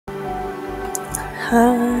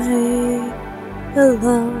Hi,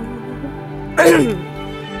 hello.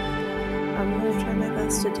 I'm gonna try my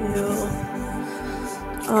best to do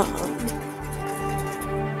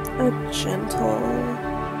a gentle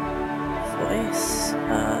voice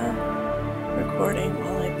recording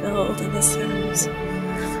while I build in The Sims,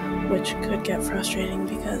 which could get frustrating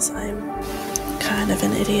because I'm kind of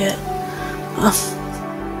an idiot.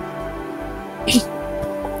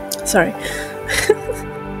 Sorry.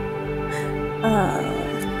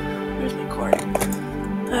 Where's my cord?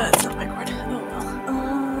 It's not my cord. Oh well.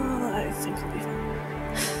 I think it'll be fine.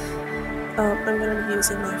 I'm gonna be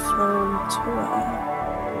using my phone to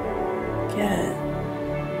get.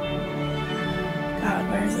 God,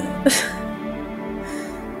 where is it?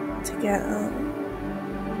 To get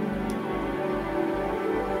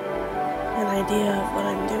an idea of what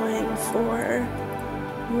I'm doing for.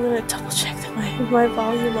 I'm gonna double check that my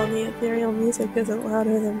volume on the ethereal music isn't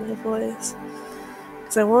louder than my voice,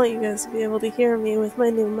 because I want you guys to be able to hear me with my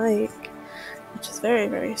new mic, which is very,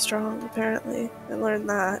 very strong, apparently. I learned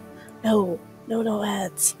that. No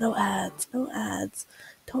ads. No ads.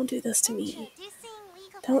 Don't do this to me.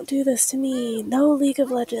 Don't do this to me. No League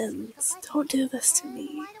of Legends. Don't do this to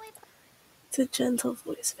me. It's a gentle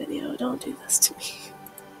voice video. Don't do this to me.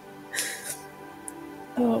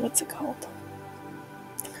 Oh, what's it called?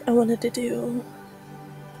 I wanted to do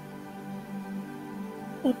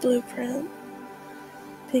a blueprint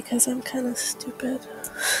because I'm kind of stupid.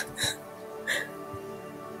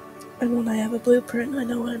 And when I have a blueprint, I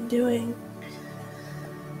know what I'm doing.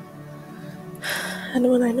 And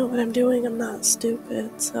when I know what I'm doing, I'm not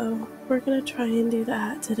stupid. So we're gonna try and do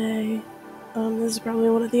that today. This is probably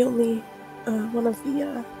one of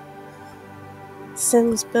the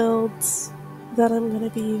Sims builds that I'm gonna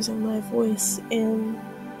be using my voice in,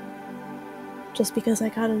 just because I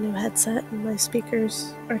got a new headset and my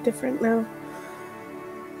speakers are different now.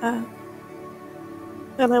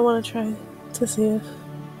 And I want to try to see if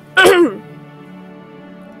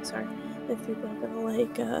if people are gonna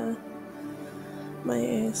like my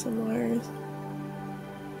ASMRs,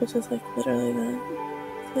 which is like literally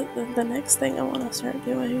the next thing I want to start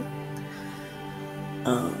doing.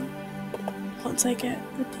 Once I get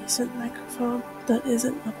a decent microphone that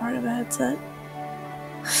isn't a part of a headset,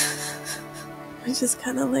 which is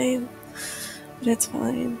kind of lame, but it's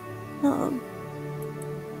fine.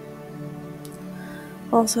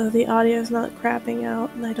 Also, the audio's not crapping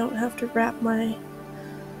out, and I don't have to wrap my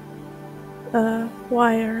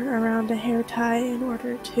wire around a hair tie in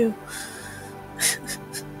order to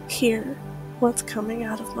hear what's coming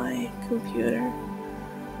out of my computer,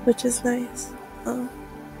 which is nice.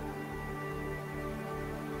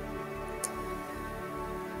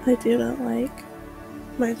 I do not like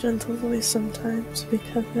my gentle voice sometimes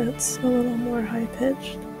because it's a little more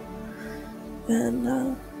high-pitched than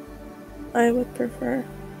I would prefer.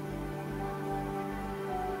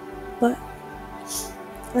 But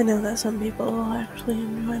I know that some people will actually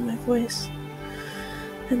enjoy my voice,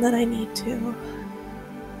 and that I need to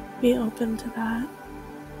be open to that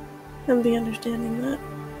and be understanding that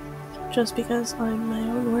just because I'm my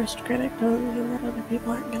own worst critic doesn't mean that other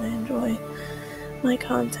people aren't going to enjoy my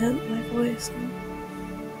content, my voice, and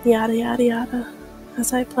yada yada yada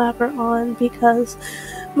as I plapper on, because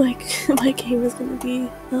my game is going to be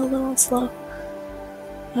a little slow,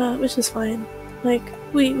 which is fine. Like,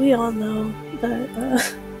 we all know that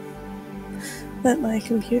that my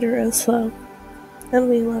computer is slow, and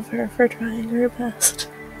we love her for trying her best.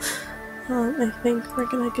 I think we're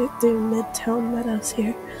gonna do Midtown Meadows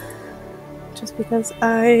here, just because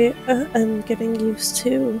I am getting used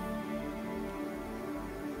to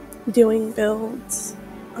doing builds.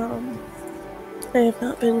 I have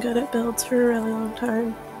not been good at builds for a really long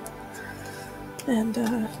time, and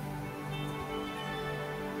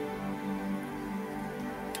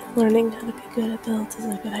learning how to be good at builds is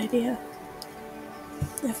a good idea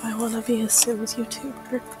if I want to be a Sims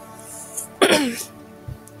YouTuber.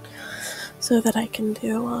 So that I can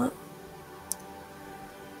do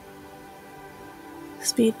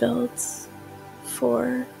speed builds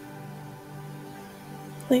for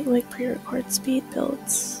like pre-record speed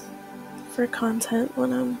builds for content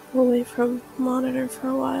when I'm away from monitor for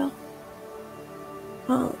a while.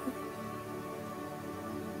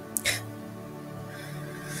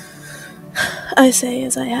 I say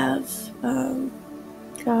as I have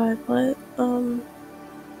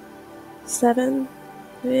 7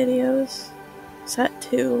 videos set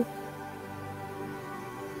to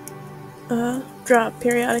drop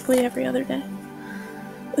periodically every other day.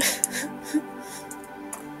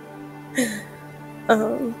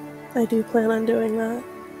 I do plan on doing that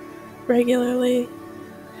regularly,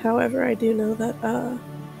 However, I do know that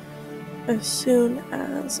as soon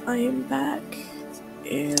as I am back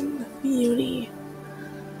in uni,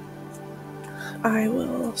 I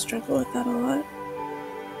will struggle with that a lot.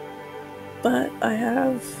 But I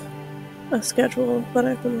have a schedule that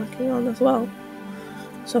I've been working on as well.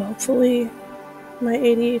 So hopefully my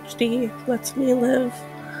ADHD lets me live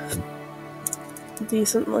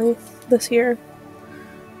decently this year.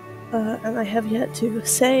 And I have yet to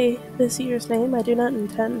say this year's name. I do not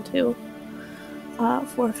intend to,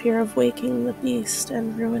 for fear of waking the beast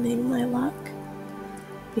and ruining my luck.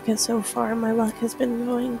 Because so far my luck has been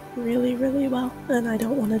going really, really well, and I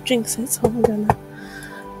don't want to jinx it, so I'm gonna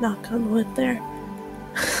knock on wood there.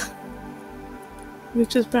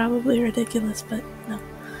 Which is probably ridiculous, but no.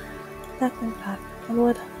 Knock on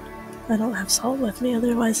wood. I don't have salt with me,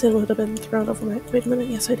 otherwise it would have been thrown over my... Wait a minute,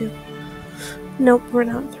 yes I do. Nope, we're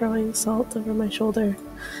not throwing salt over my shoulder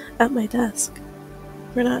at my desk.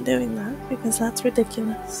 We're not doing that, because that's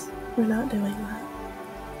ridiculous. We're not doing that.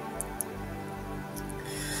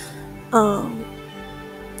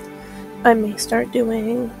 I may start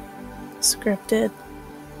doing scripted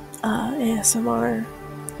ASMR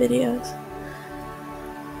videos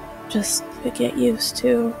just to get used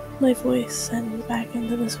to my voice and back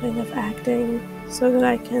into the swing of acting so that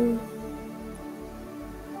I can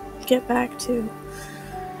get back to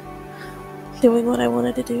doing what I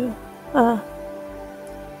wanted to do a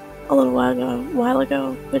little while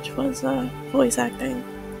ago, which was voice acting,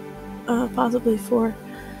 possibly for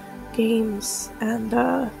games and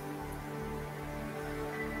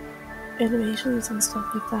animations and stuff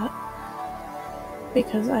like that,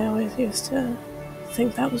 because I always used to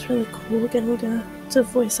think that was really cool, getting to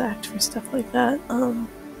voice act for stuff like that.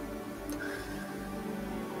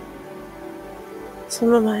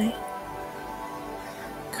 Some of my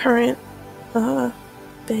current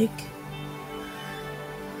big,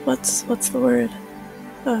 what's the word,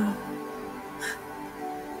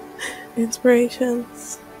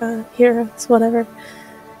 inspirations, heroes, whatever,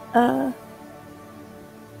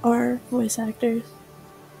 are voice actors,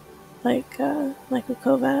 like Michael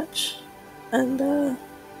Kovac and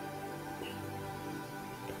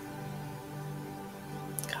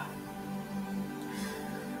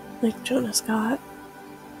like Jonah Scott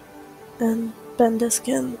and Ben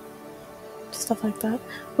Diskin, stuff like that,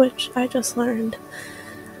 which I just learned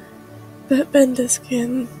that Ben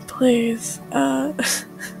Diskin plays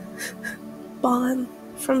Bond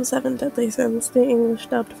from Seven Deadly Sins, the English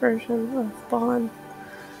dubbed version of Bond.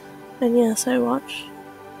 And yes, I watch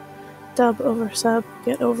dub over sub.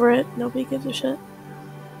 Get over it. Nobody gives a shit.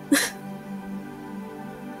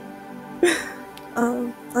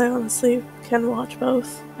 I honestly can watch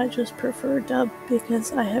both. I just prefer dub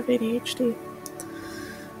because I have ADHD.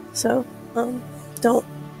 So, don't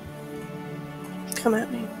come at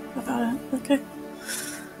me about it, okay?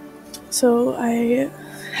 So, I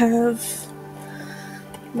have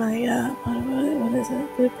my, what is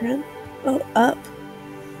it? Blueprint? Oh, up.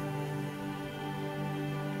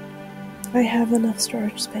 I have enough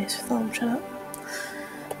storage space for them, shut up.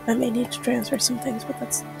 I may need to transfer some things, but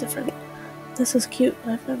that's different. This is cute,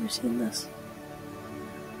 I've never seen this.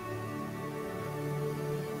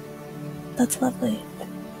 That's lovely.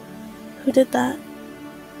 Who did that?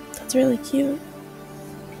 That's really cute.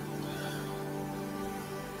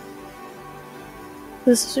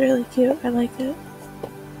 This is really cute, I like it.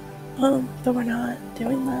 But we're not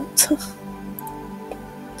doing that.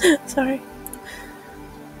 Sorry.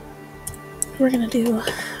 We're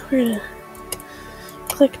gonna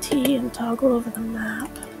click T and toggle over the map.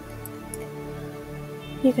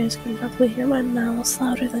 You guys can probably hear my mouse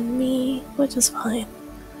louder than me, which is fine,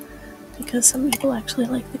 because some people actually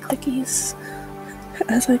like the clickies,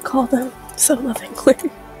 as I call them so lovingly.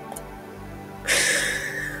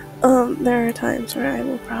 There are times where I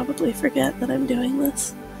will probably forget that I'm doing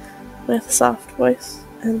this with soft voice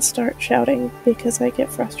and start shouting because I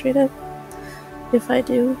get frustrated. If I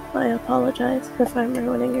do, I apologize if I'm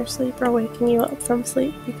ruining your sleep or waking you up from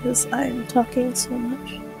sleep because I'm talking so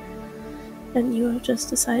much and you have just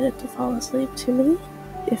decided to fall asleep to me.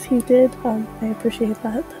 If you did, I appreciate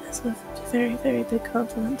that. That is a very, very big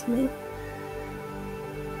compliment to me.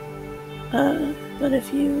 But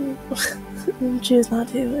if you choose not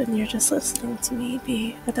to and you're just listening to me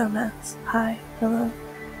be a dumbass, hi, hello,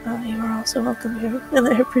 you are also welcome here, and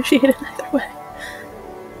I appreciate it either way.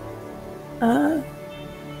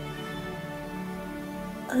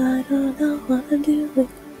 I don't know what I'm doing,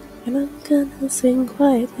 and I'm gonna sing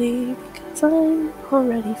quietly because I'm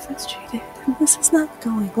already frustrated and this is not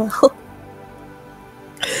going well.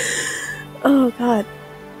 Oh god.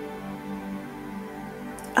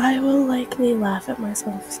 I will likely laugh at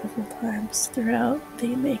myself several times throughout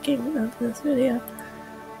the making of this video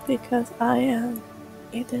because I am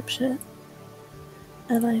a dipshit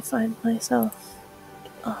and I find myself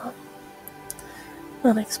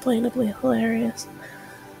unexplainably hilarious.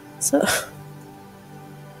 So,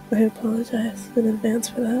 I apologize in advance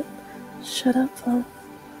for that. Shut up, phone.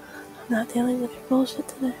 I'm not dealing with your bullshit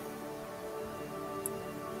today.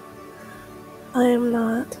 I am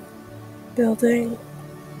not building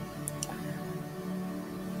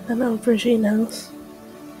an aubergine house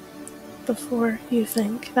before you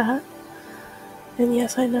think that. And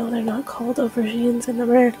yes, I know they're not called aubergines in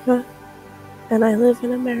America, and I live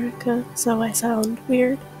in America, so I sound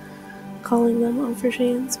weird calling them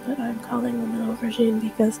aubergines, but I'm calling them an aubergine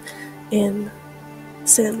because in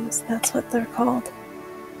Sims, that's what they're called.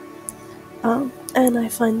 And I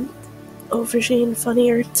find aubergine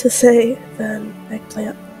funnier to say than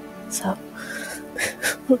eggplant, so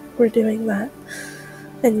we're doing that,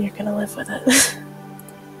 and you're gonna live with it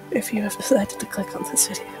if you have decided to click on this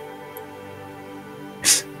video.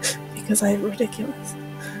 Because I am ridiculous.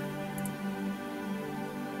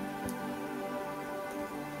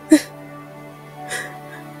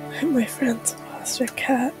 My friend's foster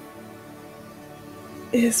cat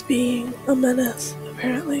is being a menace,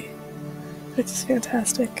 apparently, which is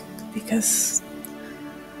fantastic because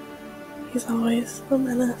he's always a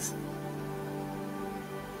menace.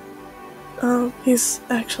 He's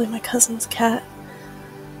actually my cousin's cat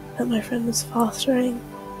that my friend is fostering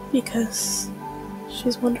because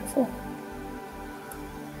she's wonderful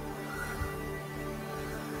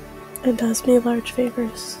and does me large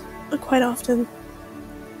favors quite often,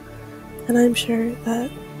 and I'm sure that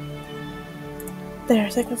they're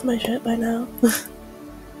sick of my shit by now.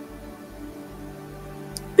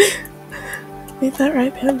 Ain't that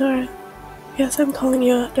right, Pandora? Yes, I'm calling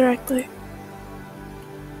you out directly.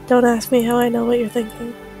 Don't ask me how I know what you're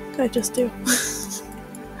thinking. I just do.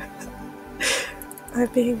 I'm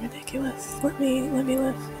being ridiculous. Let me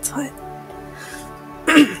live. It's fine.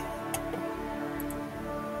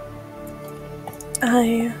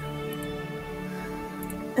 I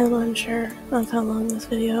am unsure of how long this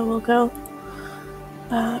video will go,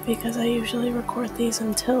 because I usually record these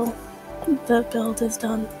until the build is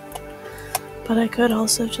done. But I could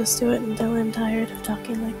also just do it until I'm tired of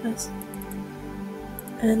talking like this.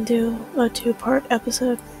 And do a 2-part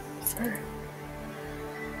episode for...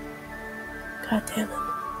 God damn it.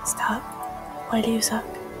 Stop. Why do you suck?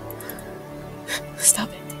 Stop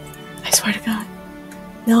it. I swear to God.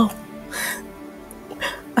 No.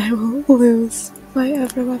 I will lose my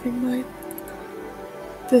ever-loving mind.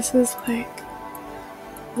 This is like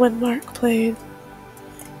when Mark played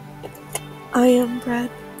I Am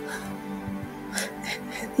Bread.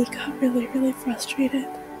 And he got really, really frustrated.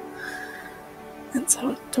 And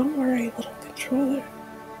so, don't worry, little controller.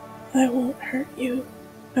 I won't hurt you.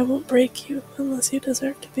 I won't break you unless you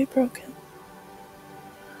deserve to be broken.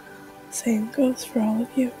 Same goes for all of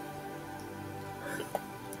you.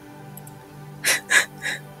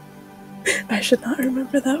 I should not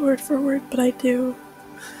remember that word for word, but I do.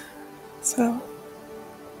 So,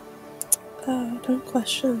 don't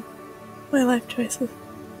question my life choices.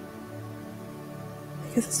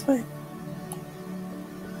 Because it's fine.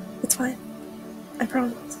 It's fine. I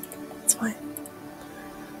promise. It's fine.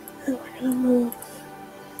 And we're gonna move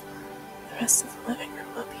the rest of the living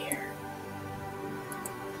room up here.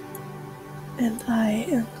 And I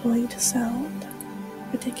am going to sound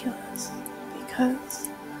ridiculous because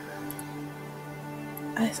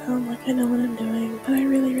I sound like I know what I'm doing, but I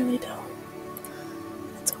really, really don't.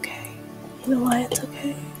 It's okay. You know why it's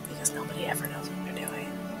okay? Because nobody ever knows what they're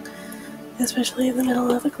doing. Especially in the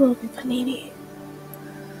middle of a global panini.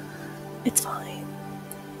 It's fine.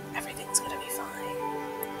 Everything's gonna be fine.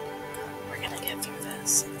 We're gonna get through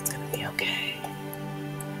this, and it's gonna be okay.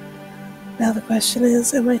 Now the question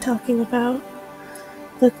is, am I talking about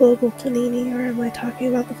the global panini, or am I talking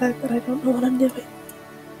about the fact that I don't know what I'm doing?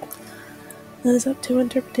 That is up to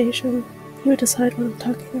interpretation. You decide what I'm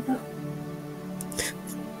talking about.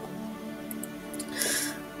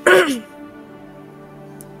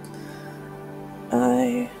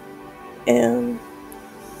 I am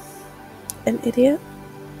an idiot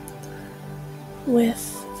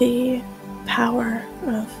with the power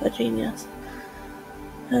of a genius.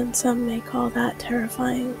 And some may call that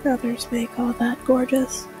terrifying, others may call that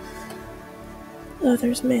gorgeous.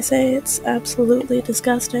 Others may say it's absolutely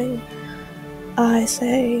disgusting. I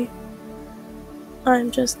say, I'm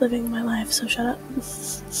just living my life, so shut up.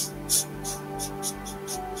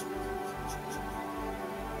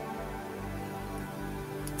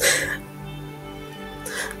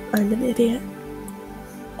 I'm an idiot.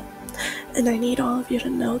 And I need all of you to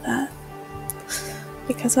know that,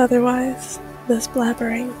 because otherwise this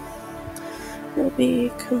blabbering will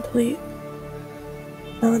be complete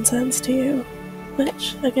nonsense to you,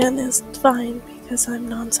 which again is fine because I'm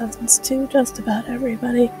nonsense to just about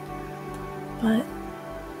everybody, but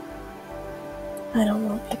I don't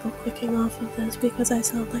want people clicking off of this because I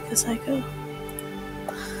sound like a psycho.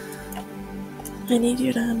 I need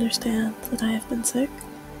you to understand that I have been sick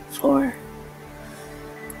for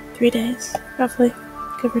 3 days, roughly,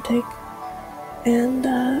 give or take, and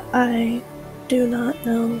I do not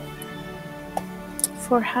know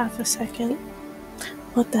for half a second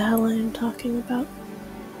what the hell I am talking about.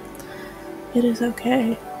 It is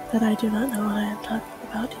okay that I do not know what I am talking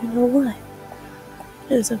about. You know why?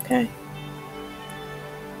 It is okay.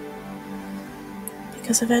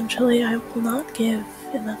 Because eventually I will not give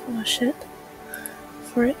enough of a shit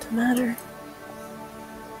for it to matter.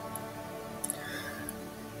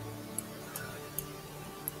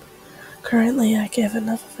 Currently I give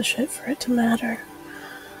enough of a shit for it to matter.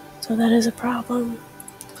 So that is a problem.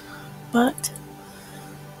 But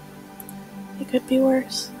it could be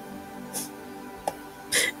worse.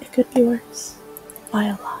 It could be worse. By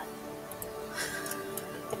a lot.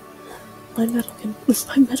 My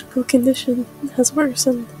medical condition has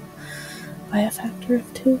worsened by a factor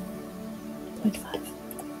of 2.5.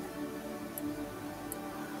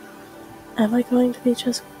 Am I going to be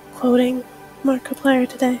just quoting Markiplier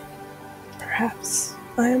today? Perhaps.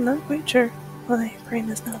 I am not quite sure. My brain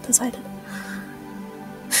is not decided.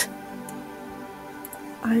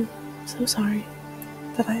 I'm so sorry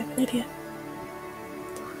that I am an idiot.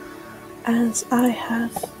 As I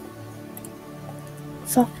have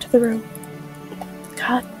fucked the room.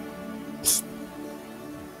 God.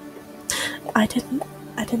 I didn't.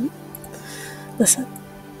 Listen.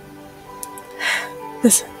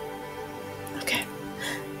 Okay.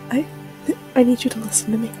 I need you to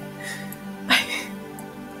listen to me.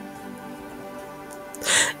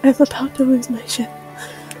 I'm about to lose my shit.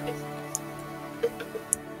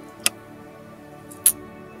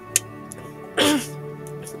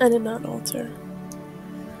 I did not alter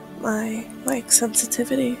my mic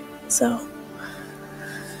sensitivity, so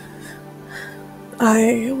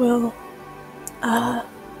I will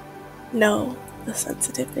know the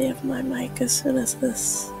sensitivity of my mic as soon as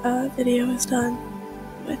this video is done,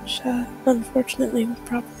 which unfortunately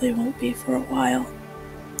probably won't be for a while,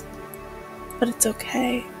 but it's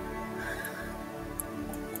okay.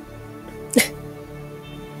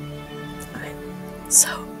 I'm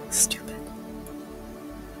so stupid.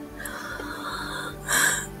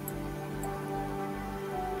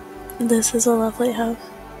 This is a lovely house,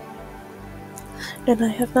 and I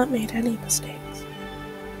have not made any mistakes,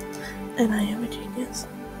 and I am a genius.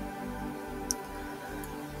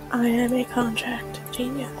 I am a contract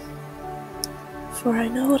genius, for I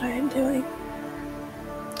know what I am doing,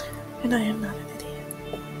 and I am not an idiot.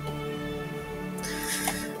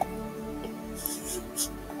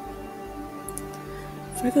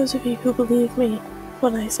 For those of you who believe me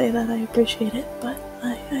when I say that, I appreciate it, but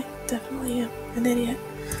I definitely am an idiot.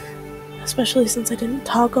 Especially since I didn't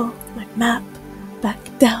toggle my map back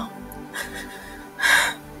down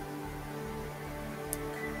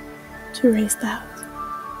to raise the house.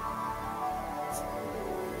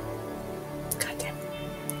 God damn it.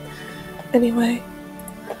 Anyway,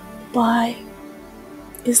 why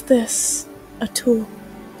is this a tool?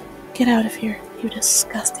 Get out of here, you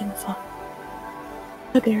disgusting fuck.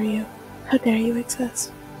 How dare you? How dare you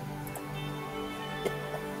exist?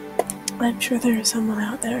 I'm sure there is someone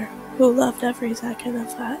out there who loved every second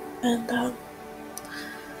of that, and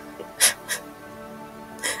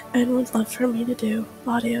would love for me to do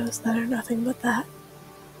audios that are nothing but that,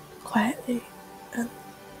 quietly and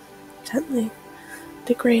gently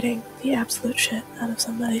degrading the absolute shit out of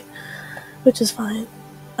somebody, which is fine.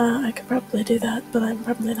 I could probably do that, but I'm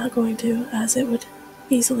probably not going to, as it would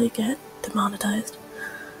easily get demonetized.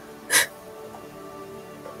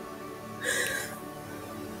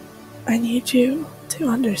 I need you to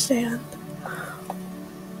understand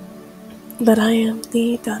that I am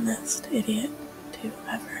the dumbest idiot to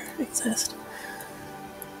ever exist.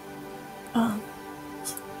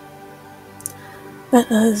 That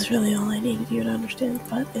is really all I needed you to understand,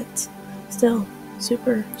 but it's still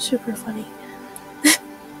super, super funny.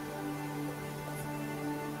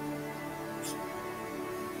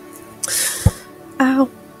 Ow.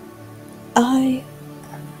 I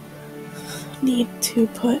need to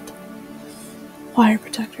put wire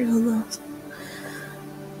protectors on those.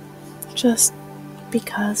 Just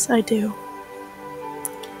because I do.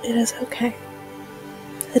 It is okay.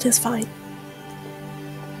 It is fine.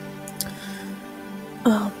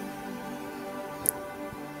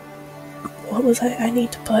 what was I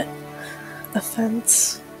need to put a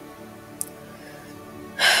fence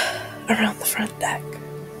around the front deck,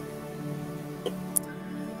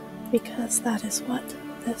 because that is what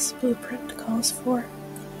this blueprint calls for.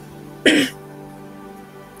 And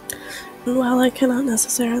while I cannot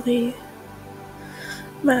necessarily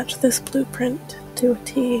match this blueprint to a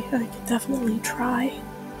T, I could definitely try,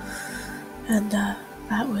 and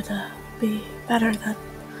that would be better than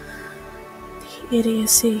the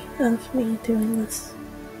idiocy of me doing this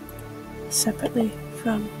separately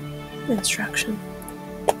from instruction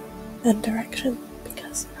and direction,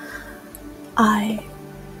 because I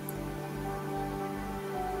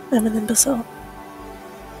am an imbecile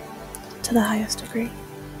to the highest degree.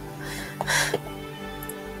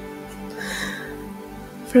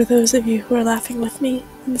 For those of you who are laughing with me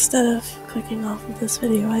instead of clicking off of this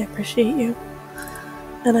video, I appreciate you,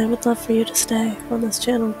 and I would love for you to stay on this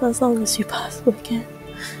channel as long as you possibly can,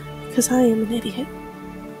 because I am an idiot.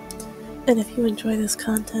 And if you enjoy this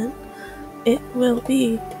content, it will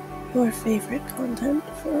be your favorite content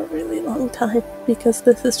for a really long time, because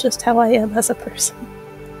this is just how I am as a person.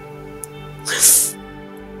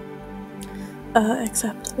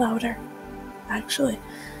 Except louder, actually.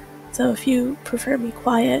 So if you prefer me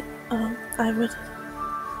quiet, I would,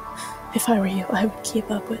 if I were you, I would keep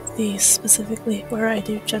up with these specifically, where I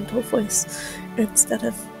do gentle voice instead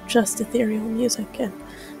of just ethereal music, and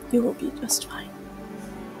you will be just fine.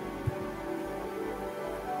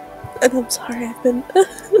 And I'm sorry I've been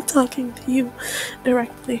talking to you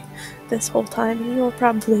directly this whole time, and you're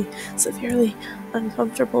probably severely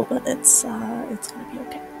uncomfortable, but it's gonna be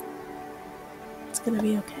okay. It's gonna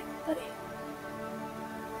be okay, buddy.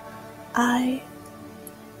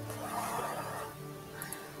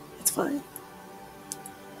 It's fine.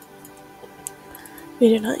 We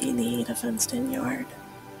do not need a fenced-in yard.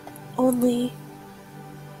 Only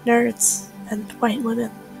nerds and white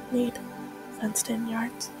women need fenced-in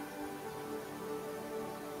yards.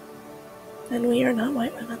 And we are not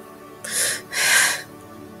white women.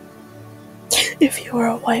 If you are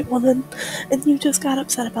a white woman and you just got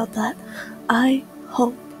upset about that, I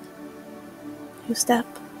hope you step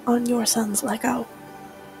on your son's Lego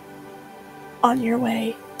on your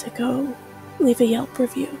way to go leave a Yelp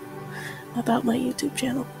review about my YouTube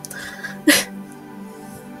channel.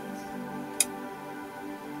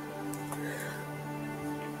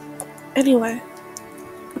 Anyway,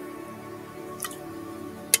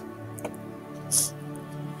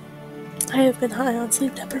 I have been high on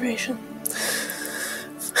sleep deprivation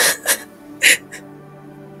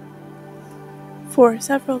for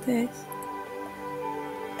several days,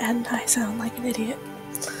 and I sound like an idiot,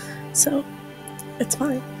 so it's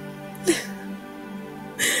fine.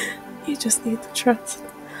 You just need to trust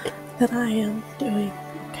that I am doing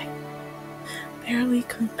okay. Barely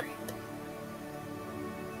concrete.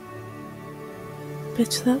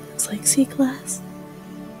 Bitch, that looks like C-class.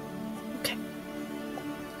 Okay.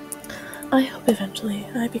 I hope eventually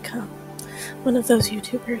I become one of those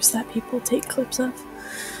YouTubers that people take clips of.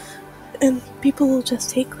 And people will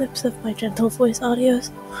just take clips of my gentle voice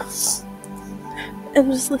audios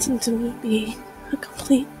and just listen to me be a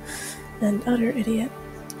complete and utter idiot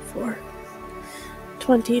for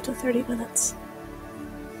 20 to 30 minutes,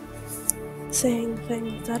 saying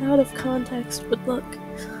things that out of context would look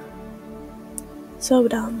so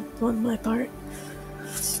dumb on my part,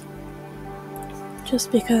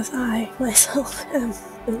 just because I myself am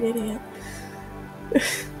an idiot.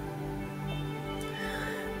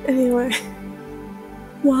 Anyway,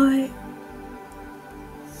 why?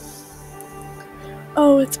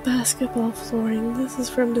 Oh, it's basketball flooring. This is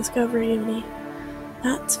from Discovery Uni.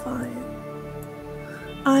 That's fine.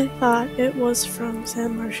 I thought it was from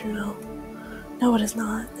San Martino. No, it is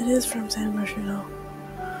not. It is from San Martino.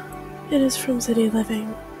 It is from City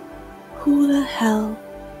Living. Who the hell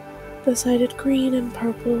decided green and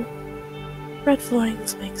purple? Red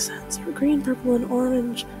floorings make sense. Green, purple, and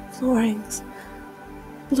orange floorings.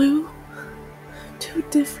 Blue? Two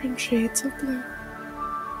different shades of blue.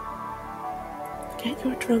 Get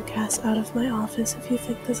your drunk ass out of my office if you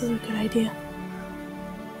think this is a good idea.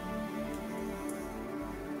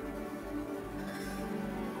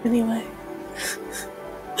 Anyway,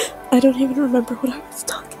 I don't even remember what I was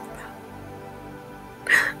talking about.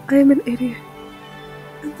 I am an idiot,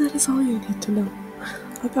 and that is all you need to know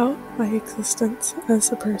about my existence as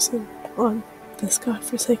a person on this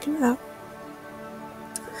godforsaken app.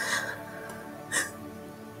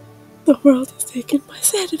 The world has taken my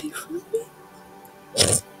sanity from me.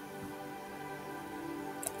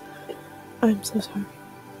 I'm so sorry.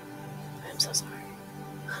 I'm so sorry.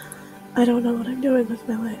 I don't know what I'm doing with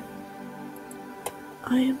my life.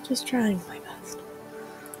 I am just trying my best.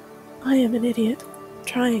 I am an idiot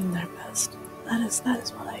trying their best. That is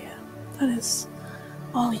what I am. That is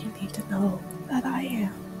all you need to know that I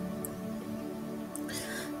am.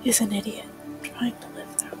 Is an idiot trying to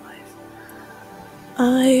live their life.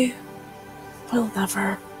 I will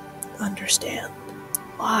never understand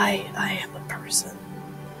why I am a person.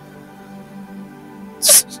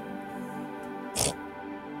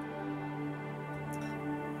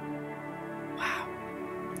 Wow.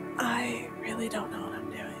 I really don't know what I'm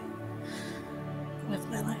doing with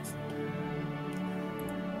my life.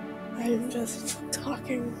 I'm just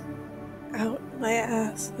talking out my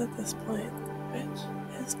ass at this point, which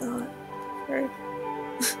is not heard.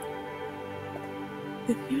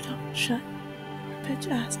 If you don't shut your bitch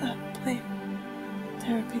ass up, playing,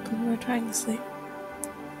 there are people who are trying to sleep.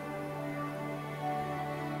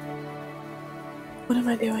 What am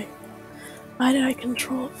I doing? Why did I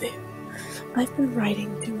control V? I've been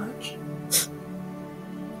writing too much.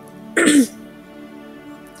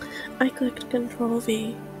 I clicked Control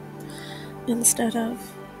V instead of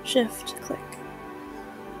Shift click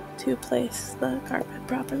to place the carpet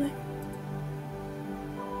properly.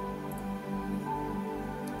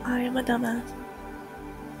 I am a dumbass.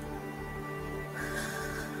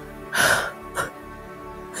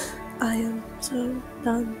 I am so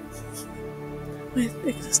done with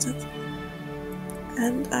existence,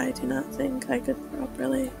 and I do not think I could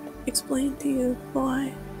properly explain to you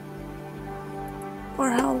why or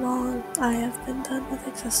how long I have been done with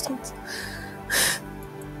existence.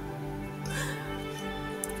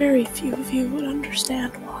 Very few of you would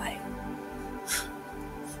understand why.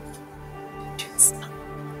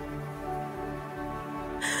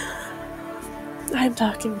 I'm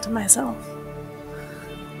talking to myself.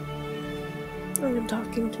 I'm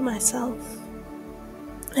talking to myself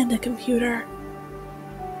and a computer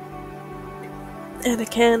and a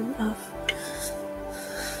can of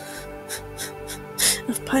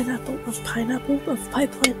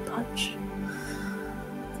pipeline punch.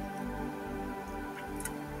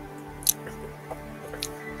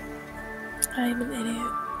 I am an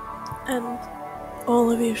idiot, and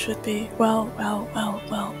all of you should be well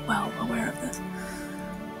aware of this,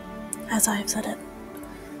 as I have said it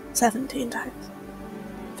 17 times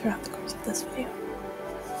throughout the course of this video.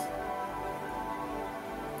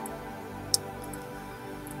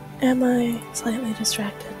 Am I slightly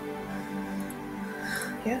distracted?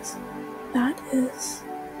 Yes. That is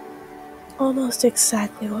almost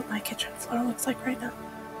exactly what my kitchen floor looks like right now,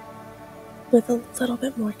 with a little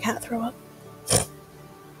bit more cat throw up.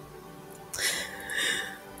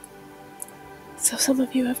 So some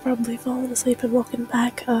of you have probably fallen asleep and woken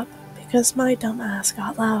back up because my dumb ass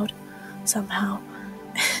got loud somehow.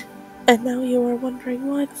 And now you are wondering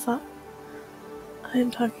why the fuck I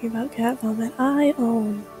am talking about cat vomit. I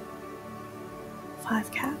own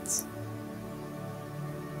 5 cats.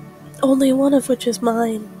 Only one of which is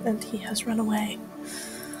mine, and he has run away.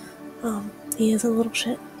 He is a little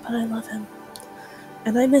shit, but I love him.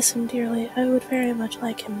 And I miss him dearly. I would very much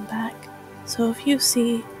like him back. So if you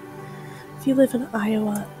live in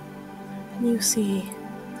Iowa, and you see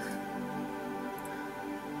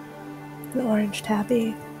an orange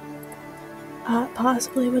tabby,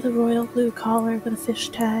 possibly with a royal blue collar with a fish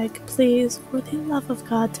tag, please, for the love of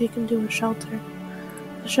God, take him to a shelter.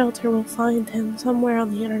 The shelter will find him somewhere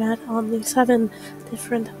on the internet on the 7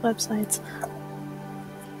 different websites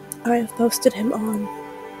I have posted him on,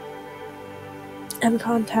 and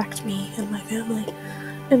contact me and my family,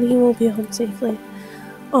 and he will be home safely.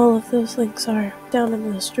 All of those links are down in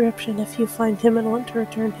the description if you find him and want to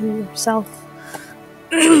return him yourself.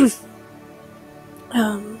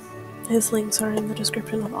 His links are in the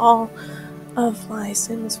description of all of my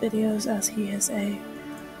Sims videos, as he is a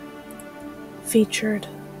featured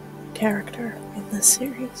character in this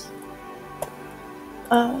series.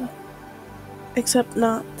 Except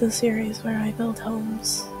not the series where I build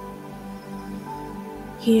homes.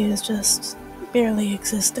 He is just barely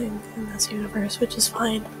existing in this universe, which is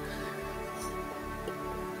fine.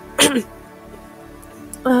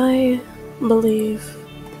 I believe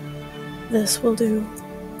this will do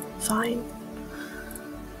fine.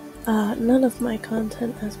 None of my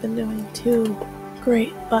content has been doing too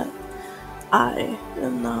great, but I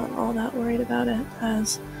am not all that worried about it,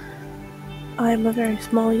 as I'm a very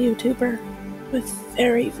small YouTuber with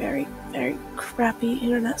very, very, very crappy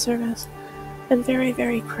internet service and very,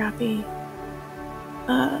 very crappy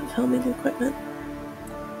filming equipment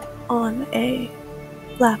on a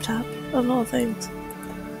laptop, of all things,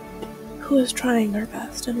 who is trying her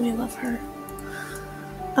best, and we love her.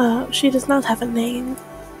 She does not have a name.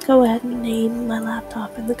 Go ahead and name my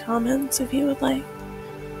laptop in the comments if you would like.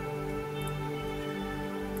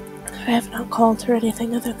 I have not called her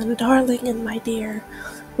anything other than darling and my dear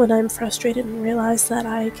when I'm frustrated and realize that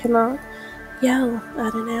I cannot yell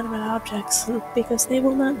at inanimate objects because they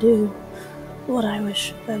will not do what I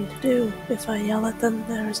wish them to do. If I yell at them,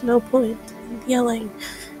 there is no point in yelling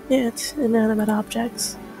at inanimate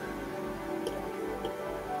objects.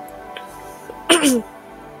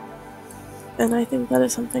 And I think that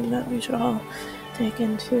is something that we should all take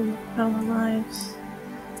into our lives.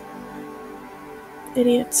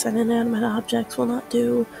 Idiots and inanimate objects will not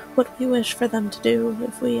do what we wish for them to do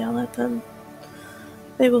if we yell at them.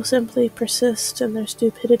 They will simply persist in their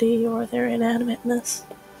stupidity or their inanimateness.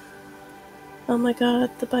 Oh my god,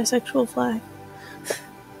 the bisexual flag.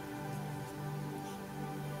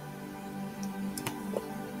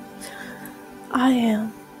 I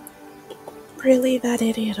am really that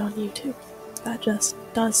idiot on YouTube that just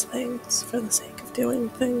does things for the sake of doing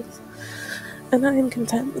things, and I am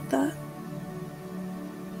content with that.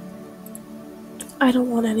 I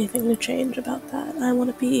don't want anything to change about that. I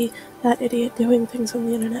want to be that idiot doing things on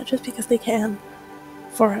the internet just because they can,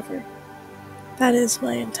 forever. That is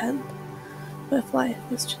my intent with life,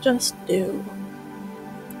 is to just do.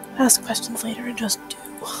 Ask questions later and just do.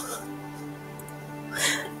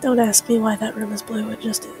 Don't ask me why that room is blue, it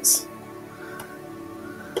just is.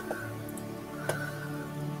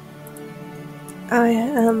 I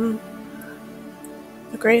am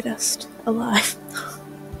the greatest alive.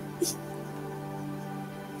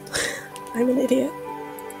 I'm an idiot.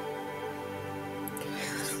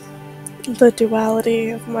 The duality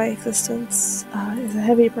of my existence is a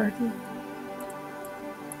heavy burden.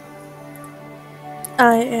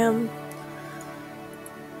 I am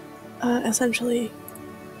essentially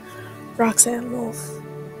Roxanne Wolf,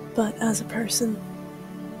 but as a person.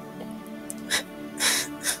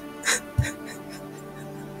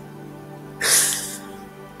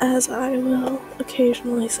 As I will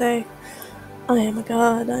occasionally say, I am a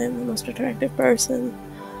god, I am the most attractive person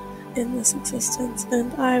in this existence,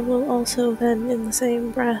 and I will also then, in the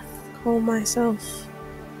same breath, call myself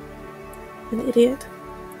an idiot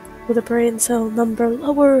with a brain cell number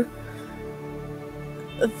lower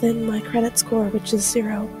than my credit score, which is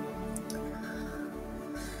 0.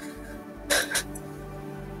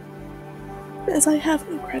 As I have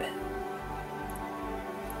no credit.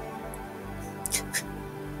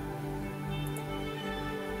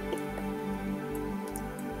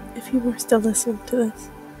 If you were still listening to this,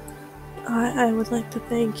 I would like to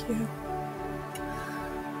thank you,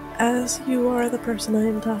 as you are the person I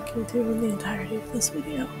am talking to in the entirety of this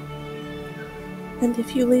video. And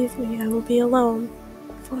if you leave me, I will be alone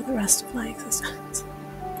for the rest of my existence.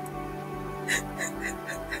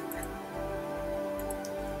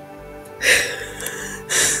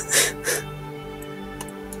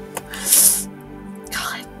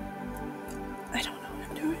 God, I don't know what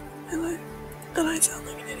I'm doing in my life, and I sound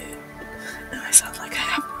like an idiot, and I sound like I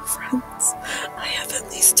have no friends. I have at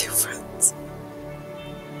least 2 friends.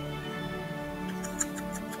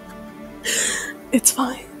 It's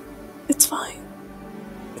fine. It's fine.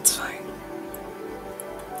 It's fine.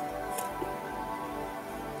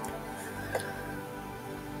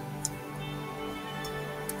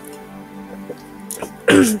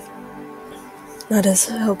 That is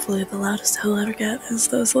hopefully the loudest I'll ever get, is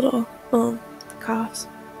those little, coughs.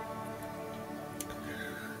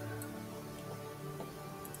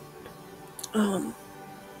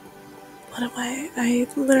 What am I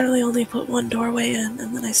literally only put one doorway in,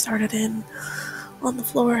 and then I started in on the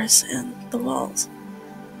floors and the walls.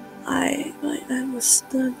 I'm a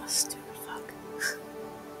stupid fuck.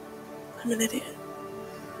 I'm an idiot.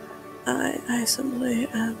 I simply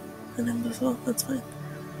am an imbecile, that's fine.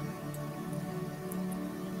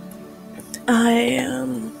 I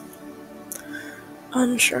am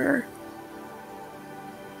unsure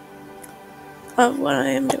of what I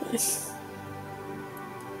am doing.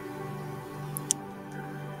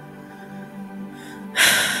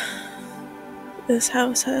 This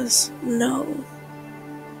house has no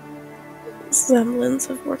semblance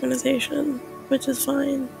of organization, which is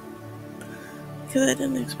fine, because I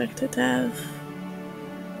didn't expect it to have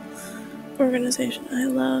organization. I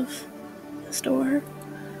love this door,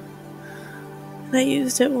 and I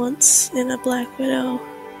used it once in a Black Widow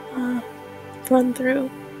run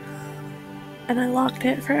through, and I locked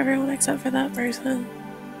it for everyone except for that person,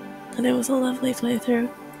 and it was a lovely playthrough,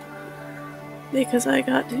 because I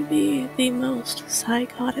got to be the most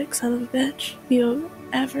psychotic son of a bitch you've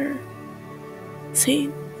ever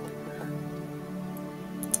seen.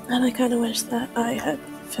 And I kind of wish that I had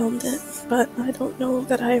filmed it, but I don't know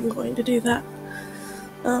that I am going to do that.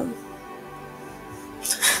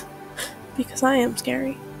 Because I am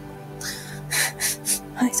scary.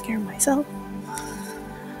 I scare myself.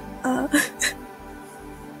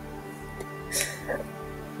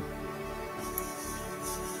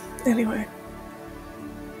 Anyway,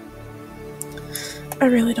 I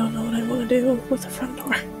really don't know what I want to do with the front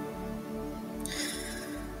door.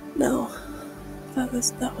 No, that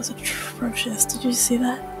was atrocious. Did you see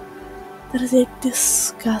that? That is a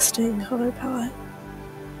disgusting color palette.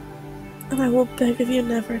 And I will beg of you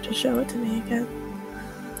never to show it to me again.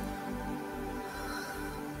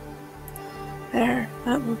 There,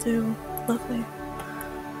 that will do. Lovely.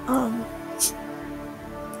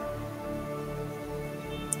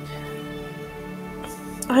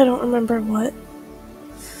 I don't remember what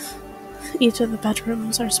each of the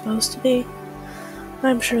bedrooms are supposed to be.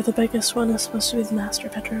 I'm sure the biggest one is supposed to be the master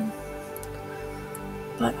bedroom.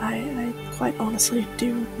 But I quite honestly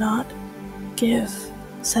do not give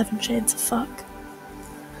 7 shades of fuck.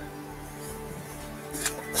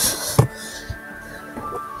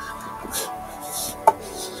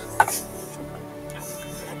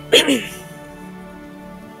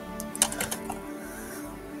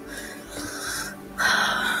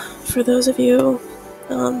 For those of you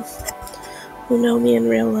who know me in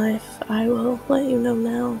real life, I will let you know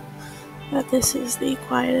now that this is the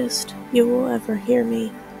quietest you will ever hear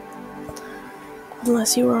me.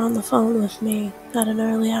 Unless you are on the phone with me at an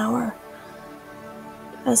early hour,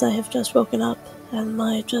 as I have just woken up, and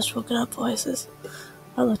my just woken up voice is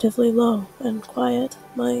relatively low and quiet.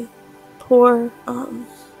 My poor, God,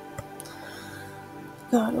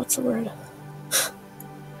 what's the word?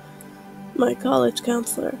 My college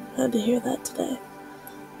counselor had to hear that today,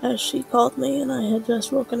 as she called me and I had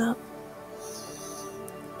just woken up.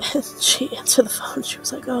 And she answered the phone. She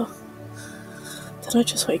was like, "Oh, did I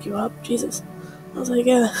just wake you up? Jesus." I was like,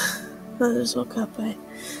 "Yeah, I just woke up. It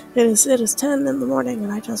is 10 in the morning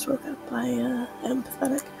and I just woke up. I am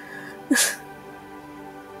pathetic."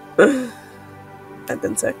 I've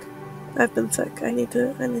been sick. I need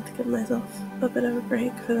to give myself a bit of a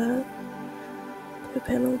break for that.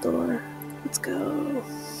 2-panel door. Let's go.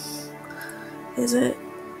 Is it?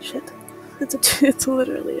 Shit. It's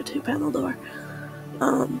literally a 2-panel door.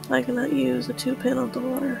 I cannot use a 2-panel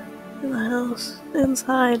door in the house,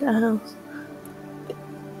 inside a house.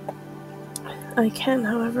 I can,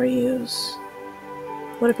 however, use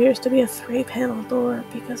what appears to be a 3-panel door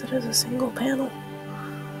because it is a single panel.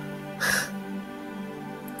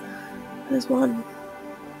 That is 1.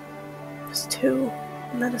 That is 2.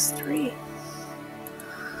 And that is 3.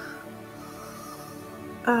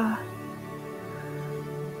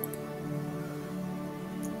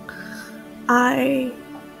 I,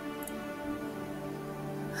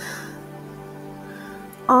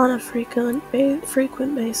 on a frequent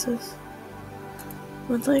basis,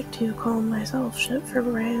 would like to call myself shit for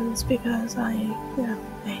brains because I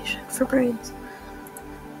hate shit for brains.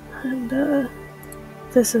 And,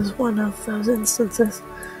 this is one of those instances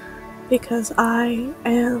because I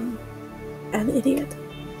am an idiot.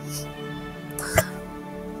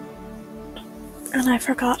 And I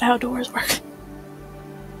forgot how doors work.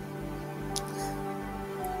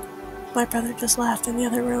 My brother just laughed in the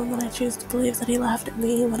other room, and I choose to believe that he laughed at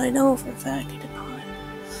me when I know for a fact he did not.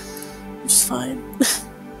 Which is fine.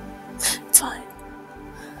 It's fine.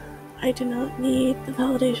 I do not need the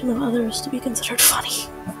validation of others to be considered funny.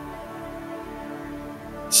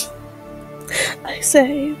 I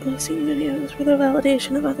say posting videos for the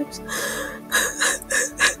validation of others.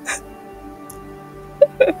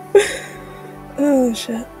 Oh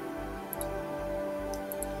shit.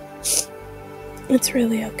 It's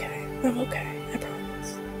really okay. I'm okay, I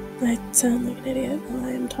promise. I sound like an idiot when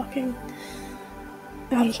I am talking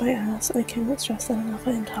out of my ass. I cannot stress that enough.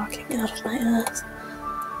 I am talking out of my ass.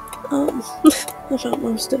 About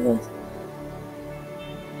most of this.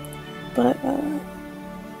 But,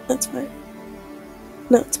 that's fine.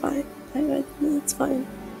 No, it's fine. It's fine.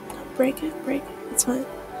 Break it. It's fine.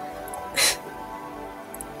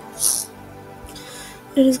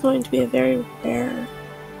 It is going to be a very rare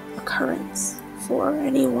occurrence for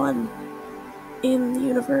anyone in the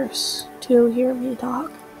universe to hear me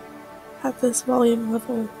talk at this volume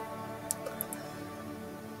level,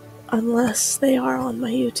 unless they are on my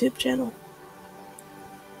YouTube channel.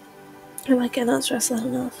 And I cannot stress that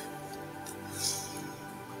enough.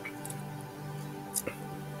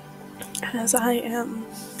 As I am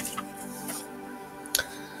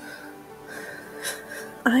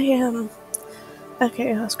a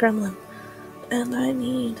chaos gremlin, and I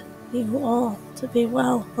need you all to be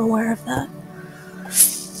well aware of that.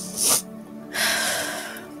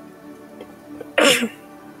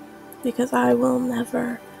 Because I will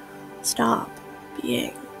never stop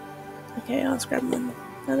being a chaos gremlin.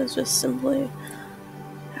 That is just simply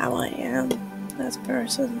how I am as a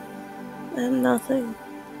person, and nothing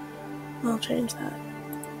will change that.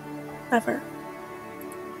 Ever.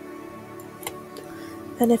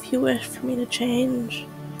 And if you wish for me to change,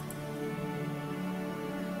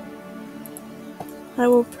 I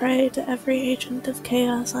will pray to every agent of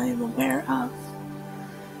chaos I am aware of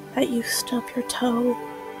that you stub your toe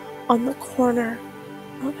on the corner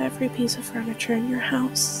of every piece of furniture in your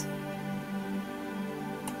house.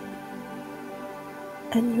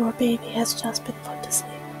 And your baby has just been put to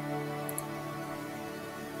sleep.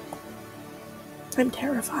 I'm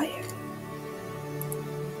terrifying.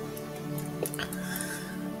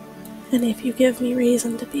 And if you give me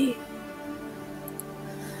reason to be,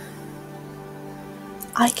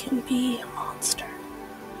 I can be a monster.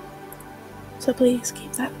 So please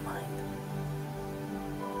keep that in mind.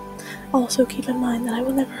 Also keep in mind that I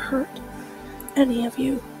will never hurt any of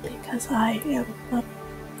you because I am a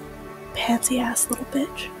pansy-ass little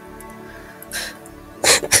bitch.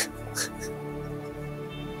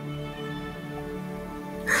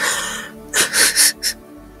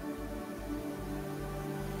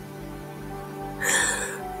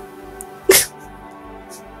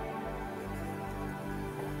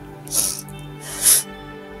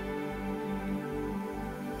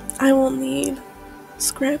 I will need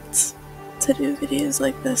scripts to do videos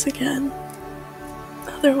like this again.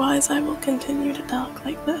 Otherwise, I will continue to talk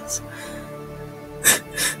like this.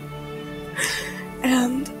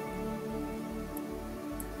 And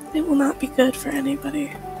it will not be good for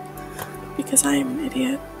anybody. Because I am an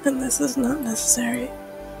idiot, and this is not necessary.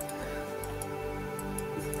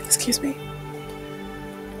 Excuse me.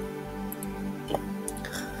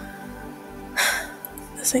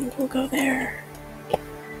 The sink will go there.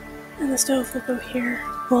 And the stove will go here.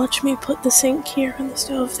 Watch me put the sink here and the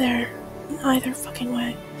stove there. In either fucking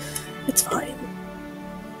way. It's fine.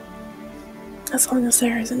 As long as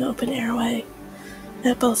there is an open airway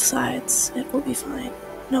at both sides, it will be fine.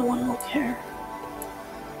 No one will care.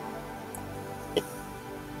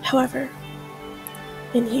 However,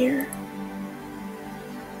 in here,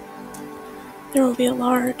 there will be a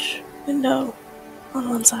large window on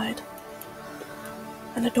one side.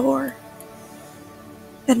 And a door.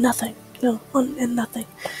 And nothing. No, and nothing.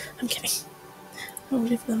 I'm kidding. I'll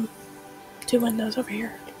leave them 2 windows over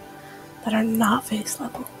here that are not face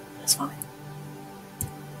level. It's fine.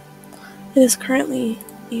 It is currently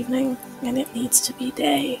evening, and it needs to be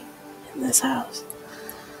day in this house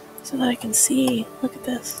so that I can see. Look at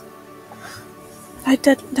this. I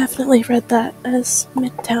definitely read that as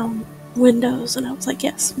Midtown windows, and I was like,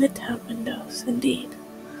 yes, Midtown windows, indeed.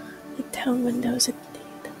 Midtown windows, indeed.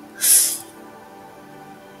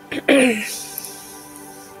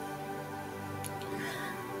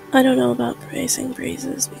 I don't know about bracing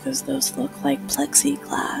breezes because those look like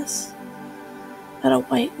plexiglass that a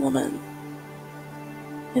white woman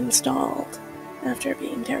installed after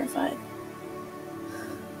being terrified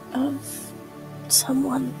of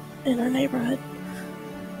someone in her neighborhood.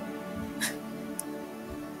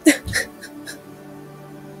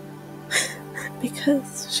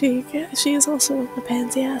 Because she is also a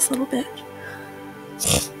pansy-ass little bitch.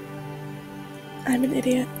 I'm an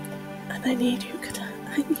idiot, and I need you to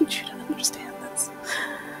understand this.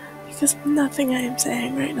 Because nothing I am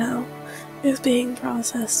saying right now is being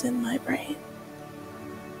processed in my brain.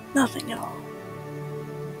 Nothing at all.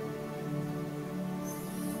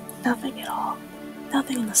 Nothing at all.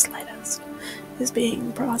 Nothing in the slightest is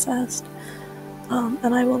being processed.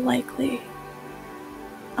 And I will likely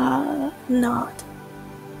not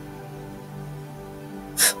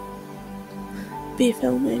be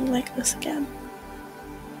filming like this again.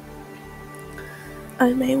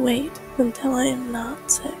 I may wait until I am not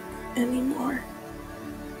sick anymore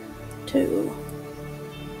to,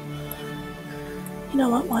 you know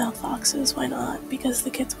what, wild foxes, why not? Because the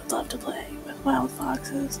kids would love to play with wild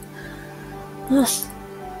foxes.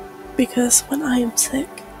 Because when I am sick,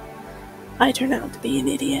 I turn out to be an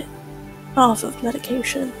idiot off of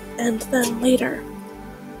medication, and then later,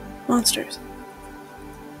 monsters.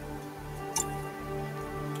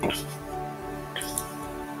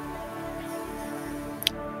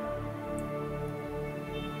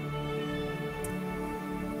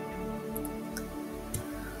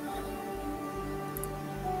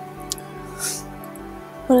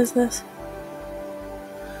 What is this?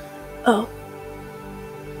 Oh.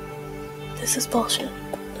 This is bullshit.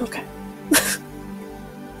 Okay.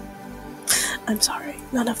 I'm sorry.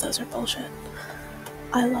 None of those are bullshit.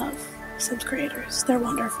 I love Sims creators. They're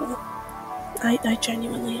wonderful. I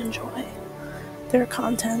genuinely enjoy their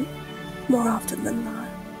content more often than not.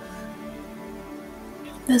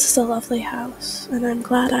 this is a lovely house, and I'm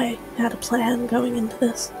glad I had a plan going into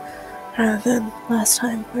this, rather than last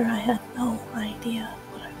time where I had no idea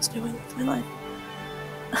what I was doing with my life.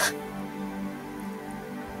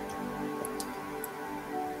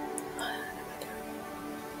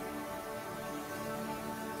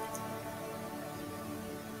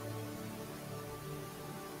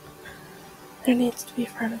 There needs to be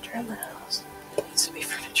furniture in the house. There needs to be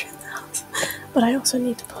furniture in the house. But I also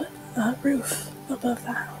need to put a roof above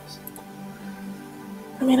the house.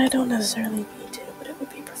 I mean, I don't necessarily need to, but it would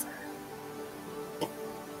be preferred. It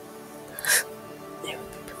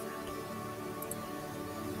would be preferred.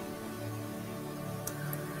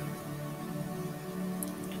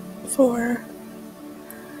 For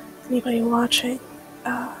anybody watching,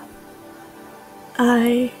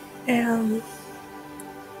 I am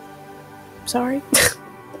sorry.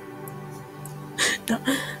 No,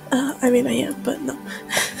 I mean I am, but no.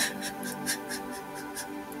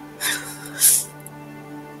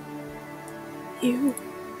 You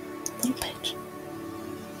little bitch.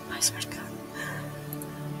 I swear to God.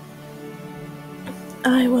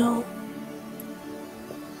 I will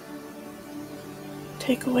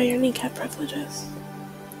take away your kneecap privileges.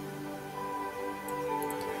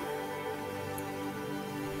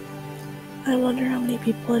 I wonder how many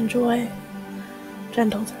people enjoy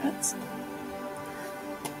gentle threats.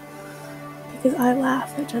 Because I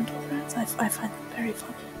laugh at gentle threats. I find them very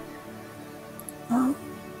funny.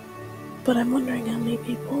 But I'm wondering how many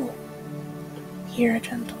people hear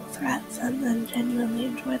gentle threats and genuinely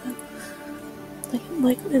enjoy them.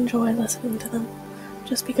 Like enjoy listening to them.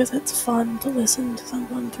 Just because it's fun to listen to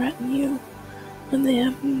someone threaten you when they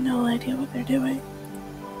have no idea what they're doing.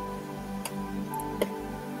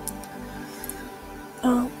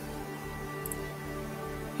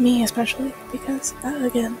 Me especially, because,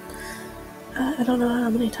 again, I don't know how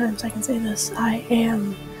many times I can say this, I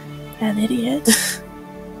am an idiot.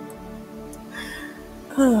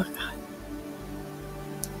 Oh, God.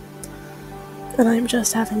 And I'm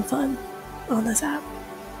just having fun on this app.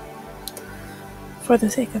 For the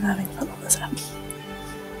sake of having fun on this app.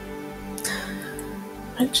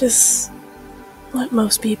 Which is what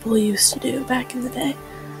most people used to do back in the day.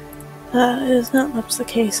 It is not much the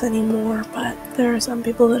case anymore, but there are some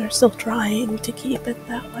people that are still trying to keep it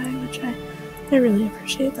that way, which I really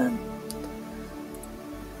appreciate them.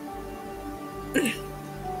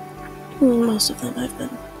 Most of them I've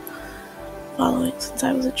been following since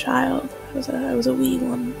I was a child. I was a wee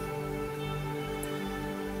one.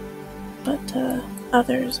 But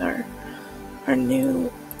others are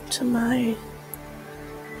new to my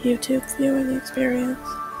YouTube viewing experience.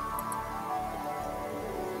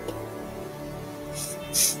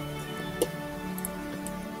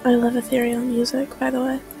 I love ethereal music, by the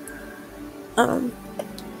way.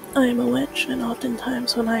 I am a witch, and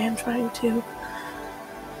oftentimes when I am trying to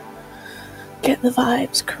get the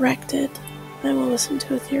vibes corrected, I will listen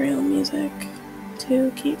to ethereal music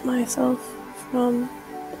to keep myself from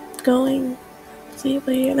going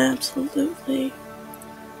completely and absolutely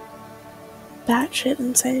batshit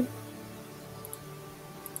insane.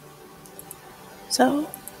 So,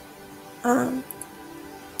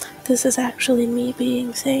 this is actually me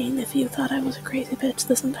being sane if you thought I was a crazy bitch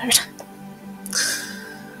this entire time.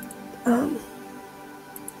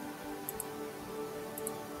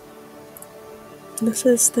 This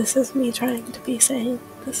is me trying to be sane.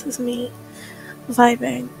 This is me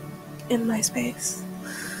vibing in my space.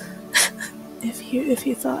 If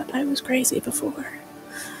you thought I was crazy before,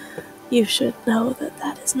 you should know that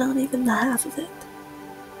that is not even the half of it.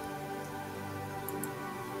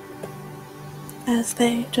 As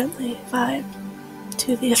they gently vibe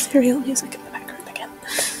to the ethereal music in the background again.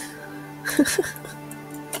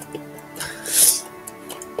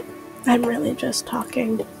 I'm really just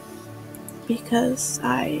talking because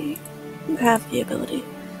I have the ability.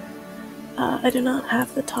 I do not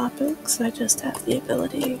have the topics, I just have the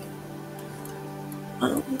ability.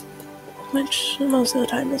 Which most of the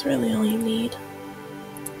time is really all you need.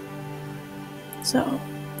 So,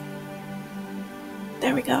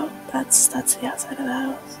 there we go. That's the outside of the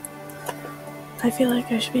house. I feel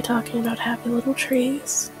like I should be talking about happy little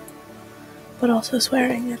trees, but also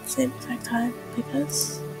swearing at the same exact time,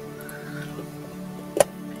 because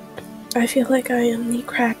I feel like I am the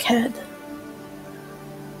crackhead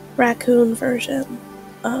raccoon version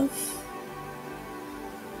of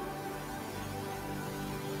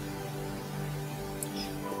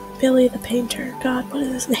Billy the Painter. God, what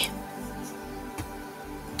is his name?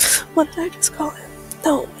 What did I just call him?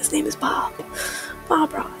 No, his name is Bob.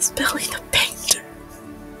 Bob Ross. Billy the Painter.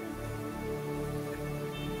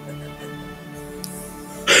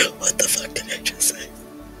 What the fuck did I just say?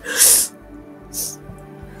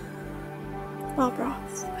 Bob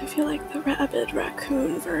Ross. I feel like the rabid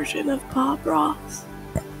raccoon version of Bob Ross.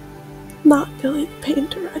 Not Billy the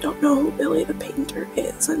Painter. I don't know who Billy the Painter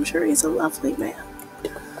is. I'm sure he's a lovely man.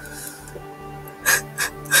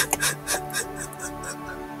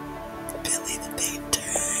 Billy the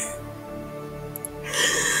Painter.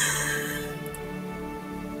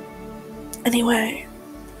 Anyway,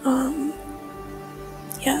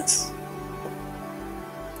 yes.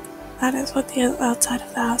 That is what the outside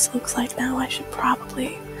of the house looks like now. I should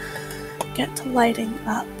probably get to lighting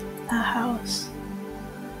up the house.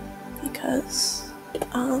 Because,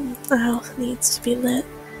 the house needs to be lit.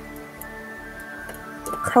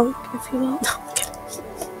 Crunk, if you will. No, I'm kidding.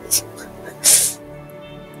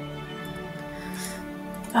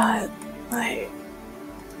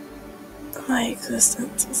 My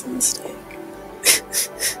existence is a mistake.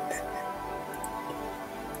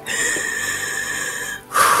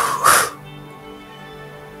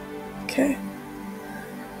 Okay.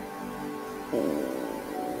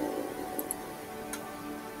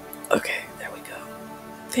 Okay, there we go.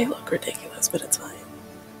 They look ridiculous, but it's fine.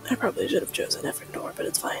 I probably should have chosen a different door, but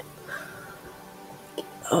it's fine.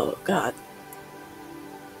 Oh, God.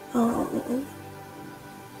 Oh.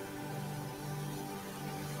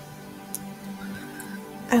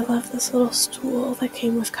 I love this little stool that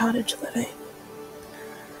came with cottage living.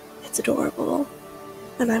 It's adorable,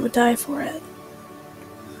 and I would die for it.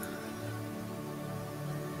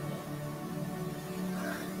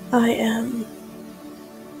 I am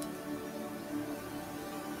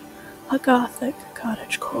a gothic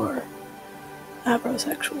cottagecore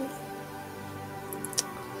abrosexual,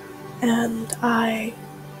 and I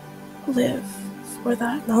live for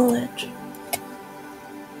that knowledge,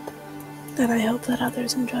 and I hope that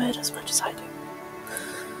others enjoy it as much as I do.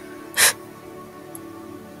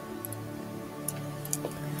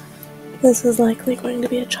 This is likely going to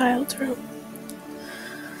be a child's room,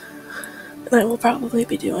 and I will probably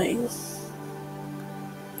be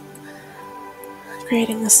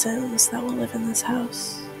creating the Sims that will live in this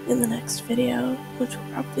house in the next video, which will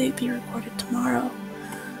probably be recorded tomorrow,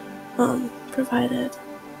 provided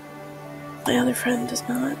my other friend does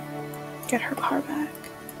not get her car back.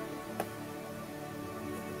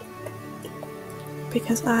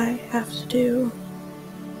 Because I have to do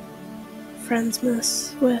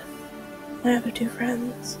Friendsmas with my other two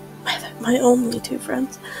friends. My only two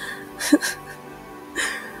friends.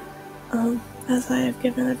 As I have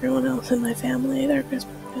given everyone else in my family their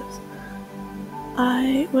Christmas gifts.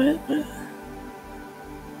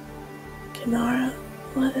 Kinara?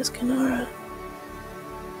 What is Kinara?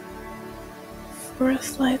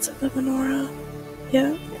 Forest Lights of the Menorah.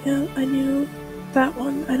 Yeah, I knew that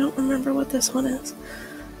one. I don't remember what this one is.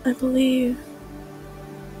 I believe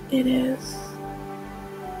it is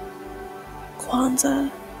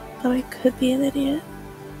Kwanzaa, but I could be an idiot.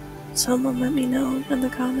 Someone let me know in the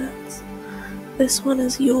comments. This one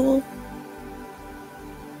is Yule.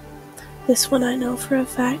 This one I know for a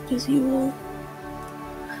fact is Yule.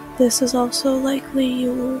 This is also likely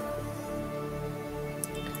Yule.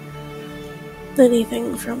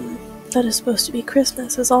 Anything from that is supposed to be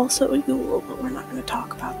Christmas is also Yule, but we're not going to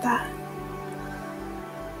talk about that.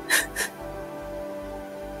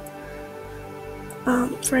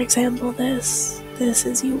 For example, this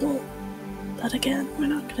is Yule. But again, we're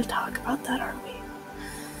not going to talk about that, are we?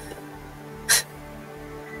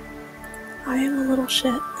 I am a little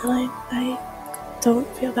shit, and I don't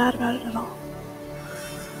feel bad about it at all.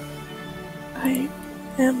 I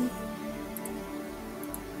am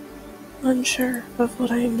unsure of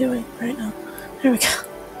what I am doing right now. There we go.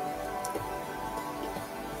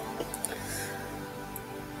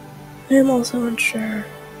 I am also unsure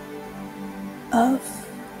of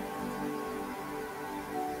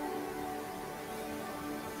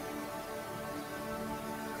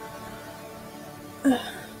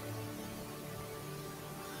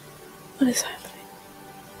what is happening.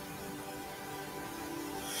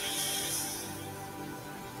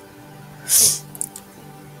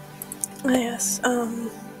 Yes,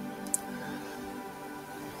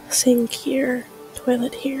 sink here,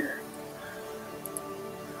 toilet here.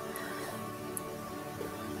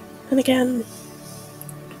 And again,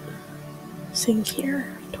 sink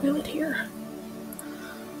here, toilet here.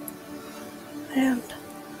 And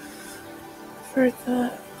for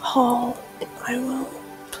the hall, I will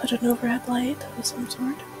put an overhead light of some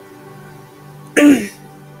sort.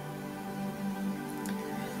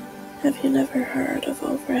 Have you never heard of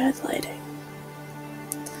overhead lighting?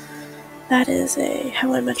 That is a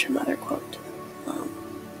How I Met Your Mother quote.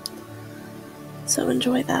 So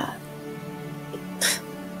enjoy that.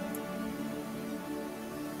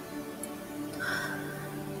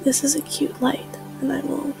 this is a cute light, and I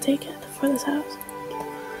will take it for this house.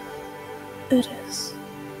 It is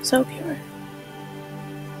so pure.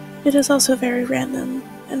 It is also very random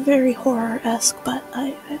and very horror-esque, but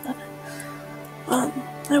I love it.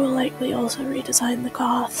 I will likely also redesign the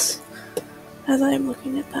goths, as I am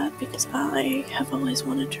looking at that, because I have always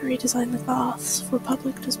wanted to redesign the goths for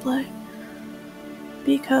public display.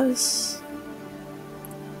 Because,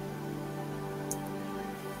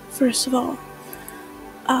 first of all,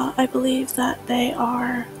 I believe that they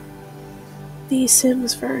are the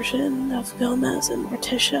Sims version of Gomez and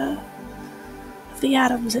Morticia, of the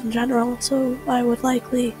Adams in general, so I would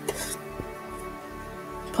likely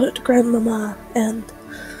put Grandmama and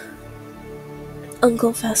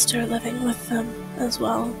Uncle Fester living with them as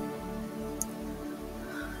well.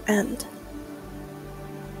 And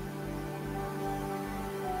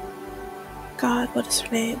God, what is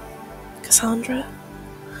her name? Cassandra.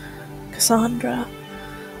 Cassandra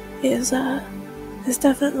is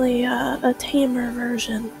definitely a tamer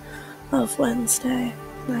version of Wednesday,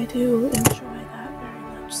 and I do enjoy that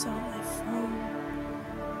very much so. My phone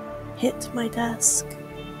hit my desk.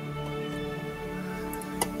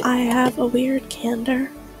 I have a weird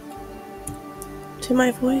candor to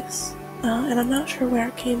my voice, and I'm not sure where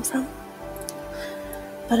it came from,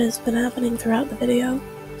 but it's been happening throughout the video,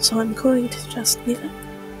 so I'm going to just leave it,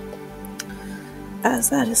 as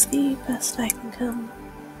that is the best I can come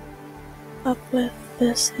up with.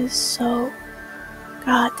 This is so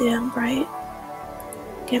goddamn bright.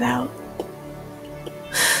 Get out.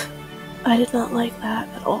 I did not like that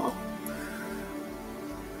at all.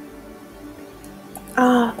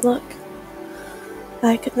 Look.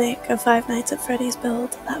 I could make a Five Nights at Freddy's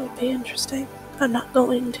build. That would be interesting. I'm not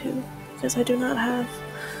going to, because I do not have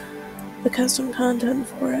the custom content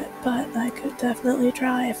for it, but I could definitely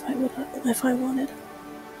try if I wanted.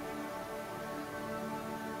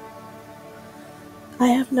 I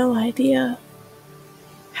have no idea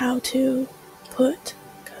how to put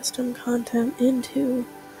custom content into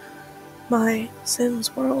my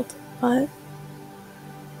Sims world, but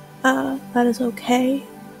that is okay,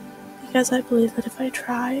 because I believe that if I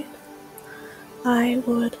tried, I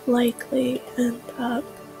would likely end up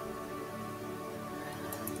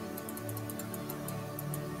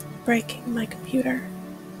breaking my computer,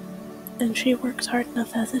 and she works hard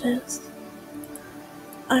enough as it is.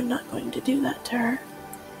 I'm not going to do that to her.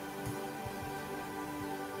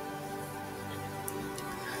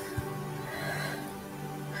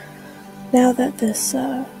 Now that this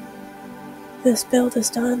build is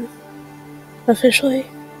done, officially,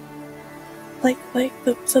 like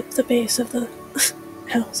the base of the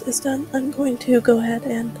house is done, I'm going to go ahead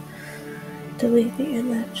and delete the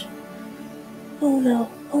image. Oh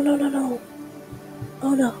no, oh no, no, no,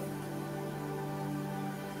 oh no.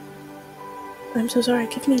 I'm so sorry,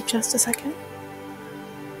 give me just a second.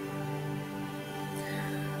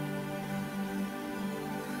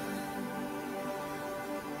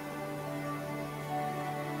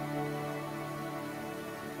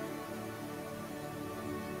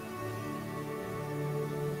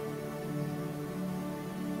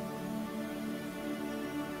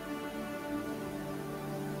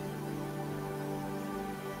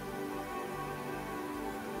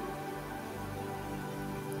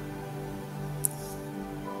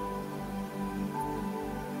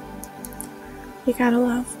 You gotta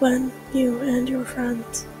love when you and your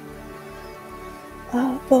friends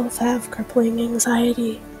both have crippling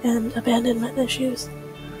anxiety and abandonment issues.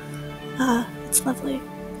 It's lovely.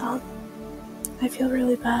 I feel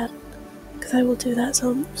really bad, because I will do that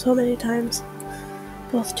so many times,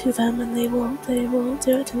 both to them, and they will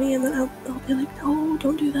do it to me, and then I'll be like, no,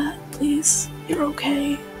 don't do that, please, you're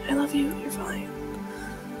okay, I love you, you're fine.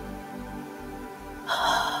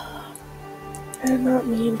 I did not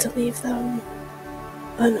mean to leave them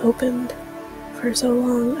unopened for so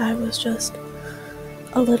long. I was just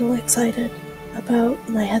a little excited about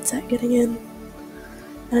my headset getting in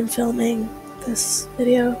and filming this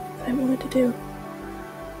video that I wanted to do,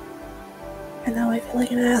 and now I feel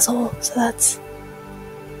like an asshole, so that's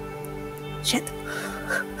shit.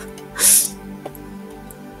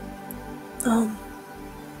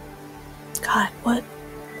 God, what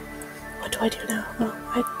do I do now? Well,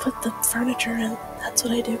 I put the furniture in, that's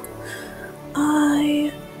what I do.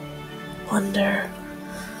 I wonder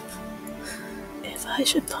if I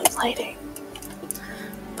should put lighting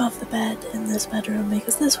above the bed in this bedroom,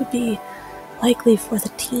 because this would be likely for the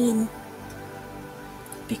teen,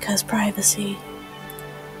 because privacy,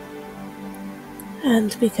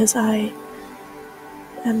 and because I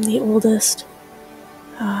am the oldest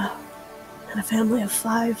in a family of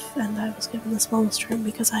 5, and I was given the smallest room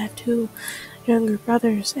because I have 2 younger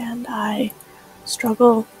brothers, and I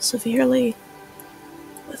struggle severely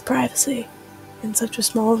with privacy in such a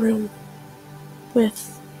small room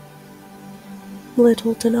with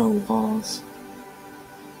little to no walls,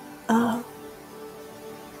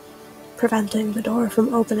 preventing the door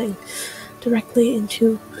from opening directly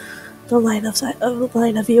into the line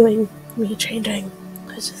of viewing me changing,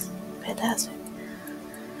 which is fantastic.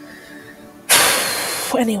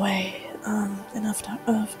 Anyway, enough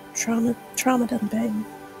of trauma dumping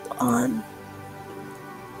on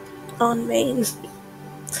Maine.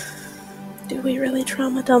 Do we really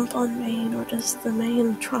trauma dump on Maine, or does the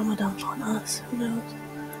Maine trauma dump on us? Who knows?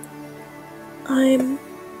 I'm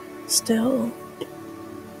still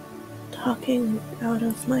talking out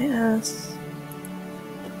of my ass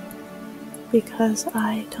because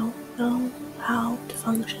I don't know how to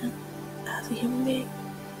function as a human being.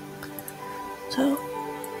 So,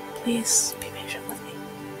 please be patient with me.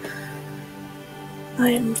 I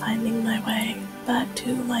am finding my way back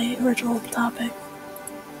to my original topic.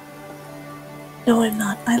 No, I'm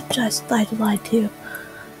not. I lied to you.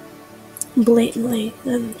 Blatantly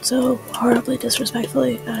and so horribly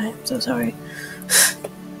disrespectfully. I'm so sorry.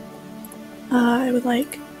 I would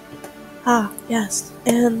like... yes.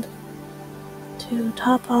 And to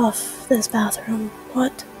top off this bathroom,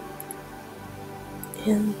 what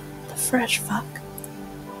in the fresh fuck?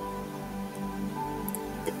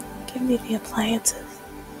 Give me the appliances.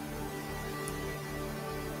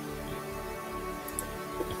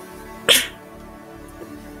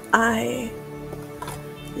 I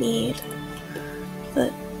need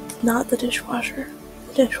not the dishwasher.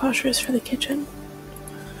 The dishwasher is for the kitchen.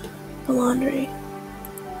 The laundry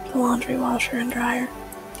washer and dryer.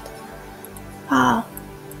 A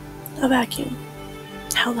vacuum.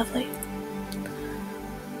 How lovely.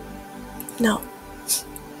 No.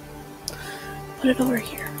 Put it over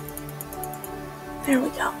here. There we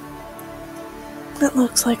go. That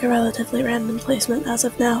looks like a relatively random placement as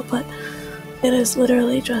of now, but it is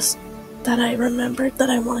literally just that I remembered that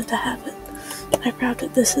I wanted to have it. I grabbed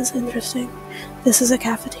it. This is interesting. This is a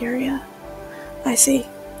cafeteria. I see.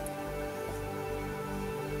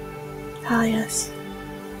 Yes.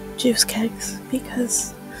 Juice kegs,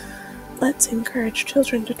 because let's encourage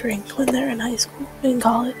children to drink when they're in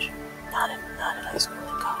college. Not in high school,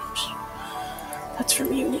 in college. That's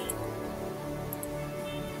from uni.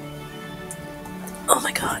 Oh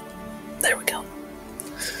my god. There we go.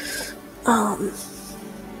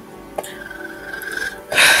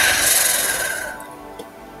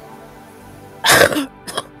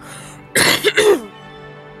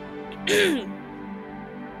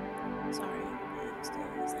 Sorry, I'm still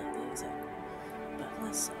slightly sick, but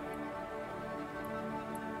less so.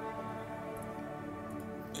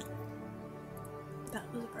 That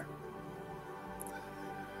was a burp.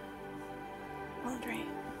 Laundry.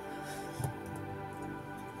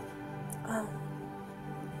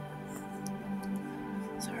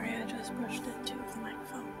 Sorry, I just brushed into the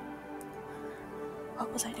microphone. What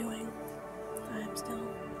was I doing? I'm still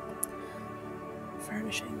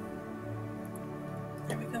furnishing.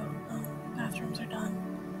 There we go. Bathrooms are done.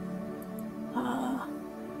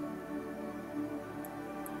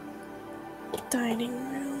 Dining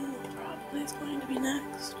room probably is going to be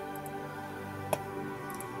next.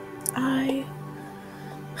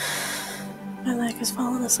 My leg has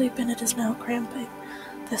fallen asleep and it is now cramping.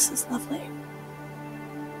 This is lovely.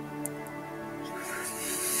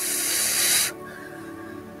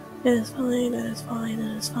 It is fine, it is fine,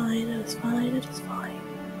 it is fine, it is fine, it is fine.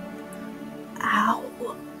 Ow.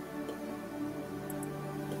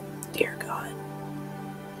 Dear God.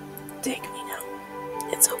 Take me now.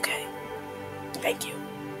 It's okay. Thank you.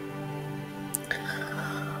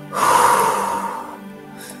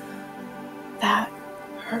 That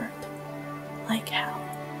hurt like hell.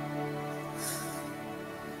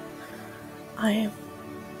 I am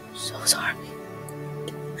so sorry.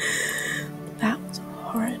 That was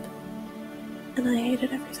horrid. And I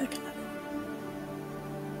hated every second of it.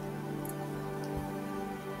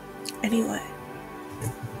 Anyway.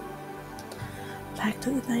 Back to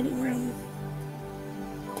the dining room.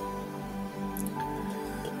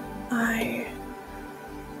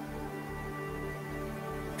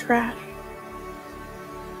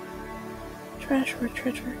 Trash or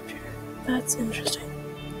treasure. That's interesting.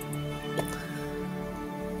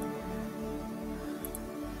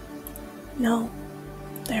 No.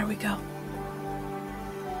 There we go.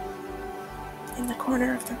 In the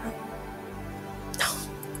corner of the room. No.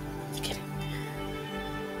 I'm kidding.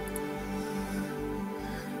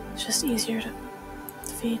 It's just easier to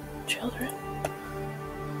feed children.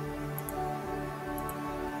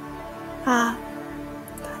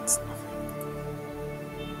 That's lovely.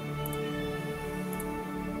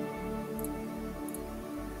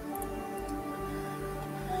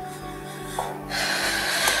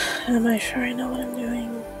 Am I sure I know what I'm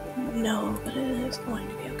doing? No, but it is going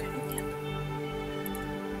to be okay in the end.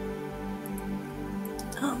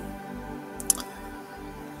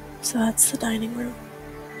 So that's the dining room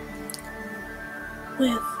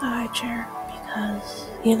with the high chair, because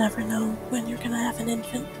you never know when you're gonna have an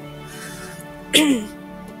infant.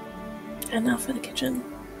 And now for the kitchen.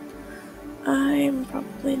 I'm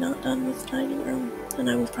probably not done with the dining room, and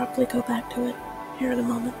I will probably go back to it here in a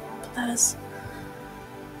moment, but that is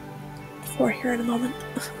for here in a moment.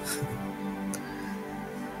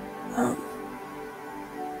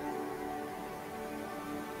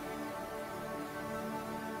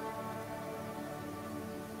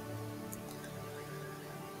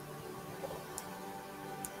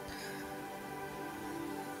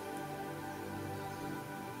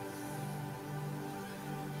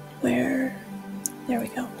 There we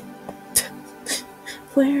go.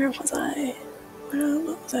 Where was I?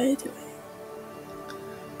 What was I doing?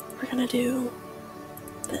 We're gonna do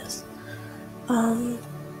this.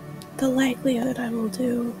 The likelihood I will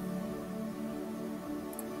do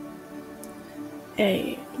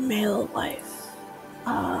a male life,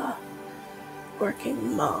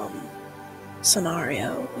 working mom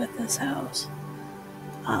scenario with this house,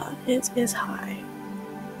 is high.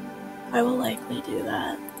 I will likely do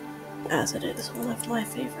that, as it is one of my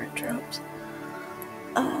favorite tropes.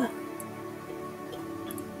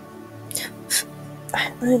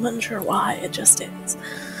 I'm unsure why, it just is.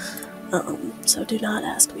 So do not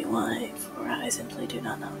ask me why, for I simply do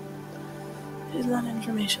not know. It is not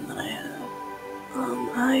information that I have.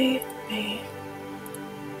 I made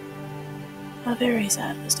a very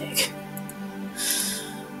sad mistake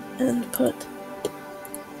and put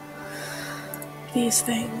these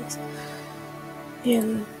things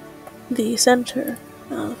in the center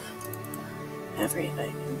of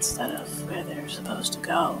everything instead of where they're supposed to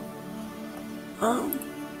go.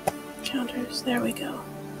 Counters, there we go.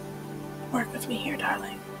 Work with me here,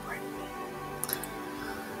 darling. Work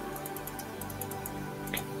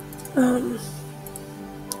with me.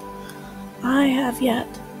 I have yet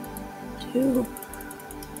to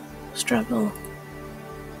struggle.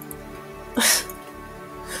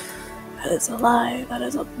 That is a lie. That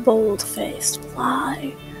is a bold-faced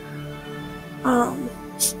lie. I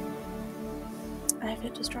have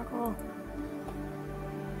yet to struggle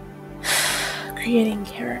creating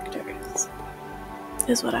characters,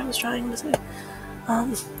 is what I was trying to say.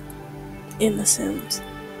 In The Sims,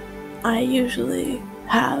 I usually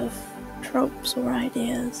have tropes or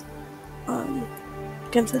ideas,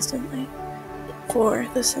 consistently for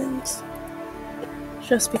The Sims,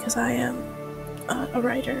 just because I am a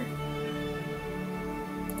writer.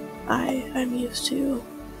 I'm used to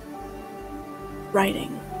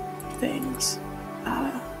writing things,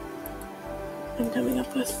 and coming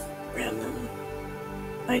up with random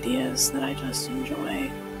ideas that I just enjoy,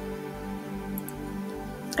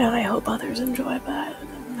 and I hope others enjoy that.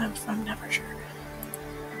 I'm never sure.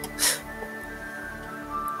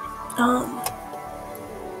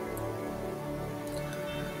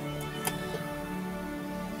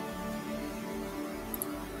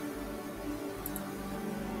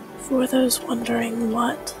 For those wondering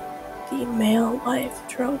what the male life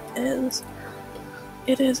trope is,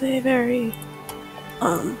 it is a very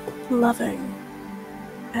loving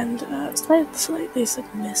and slightly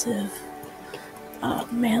submissive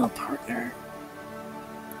male partner.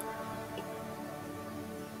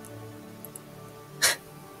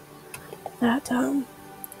 That I'm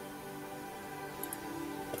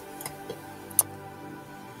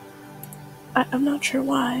not sure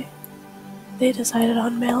why they decided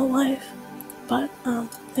on male life, but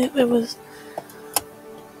it was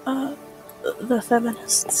the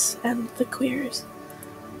feminists and the queers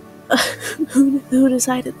who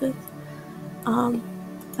decided this.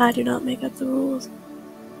 I do not make up the rules.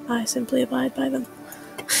 I simply abide by them.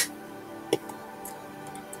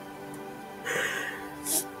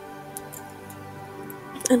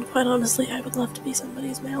 And quite honestly, I would love to be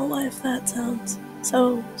somebody's male life. That sounds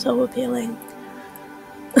so appealing.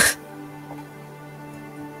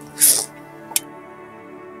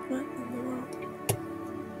 What in the world?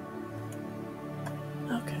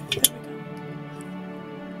 Okay, there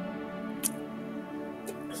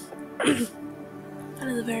we go. That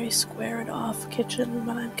is a very squared off kitchen,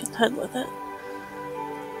 but I'm content with it.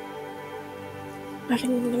 I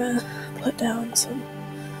think I'm gonna put down some,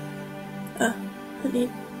 I need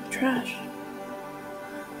trash.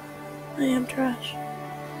 I am trash.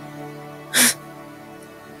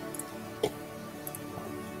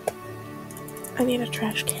 I need a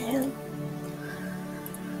trash can.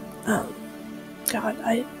 God,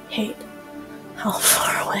 I hate how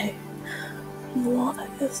far away the wall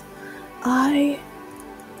is.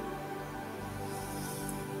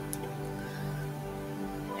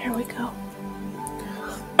 There we go.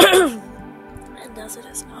 And as it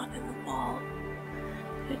is not in the wall,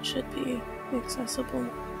 it should be accessible,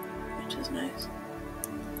 which is nice.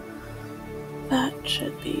 That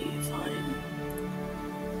should be fine.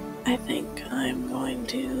 I think I'm going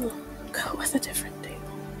to go with a different table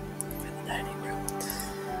for the dining room,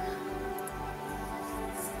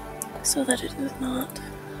 so that it is not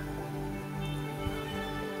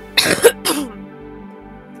a problem.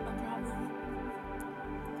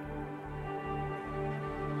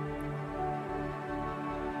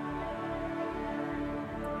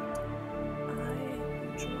 I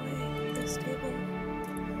enjoy this table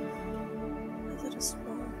as it is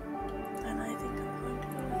small, and I think I'm going to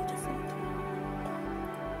go with a different table.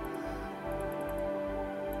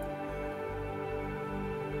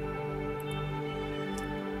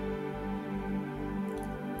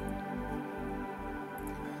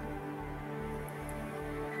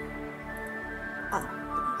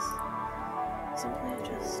 Yes. Simply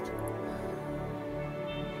just the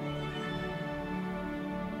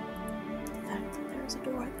fact that there's a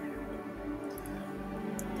door there.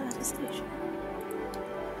 That is the issue.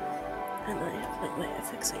 And I have my way of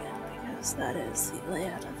fixing it, because that is the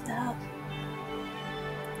layout of that.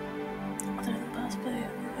 Other than possibly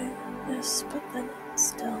moving this, but then it's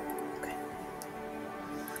still okay.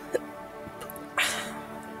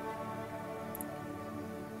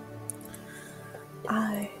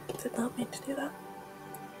 I did not mean to do that.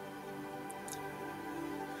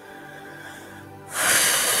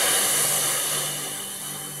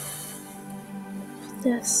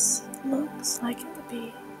 This looks like it would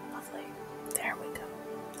be lovely. There we go.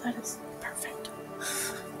 That is perfect.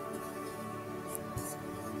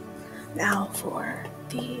 Now for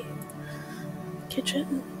the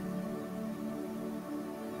kitchen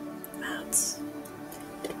mats.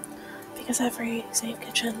 Because every safe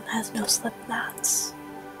kitchen has no slip mats.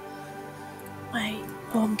 My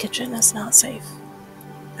home kitchen is not safe,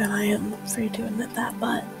 and I am free to admit that,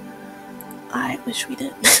 but I wish we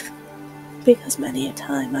didn't. Because many a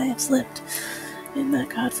time I have slipped in that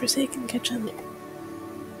godforsaken kitchen.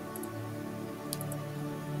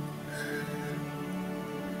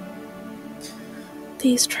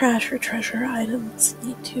 These trash or treasure items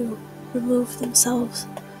need to remove themselves,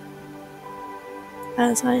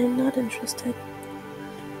 as I am not interested,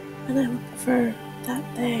 and I would prefer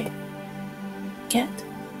that they get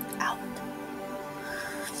out.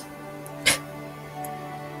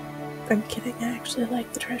 I'm kidding, I actually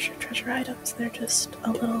like the treasure items. They're just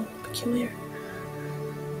a little peculiar.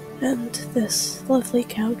 And this lovely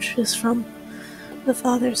couch is from the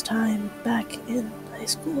father's time back in high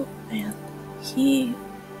school, and he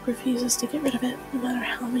refuses to get rid of it no matter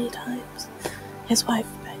how many times his wife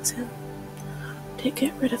begs him to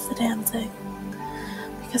get rid of the damn thing,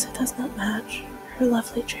 because it does not match her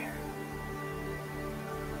lovely chair.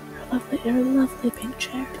 Her lovely pink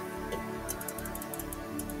chair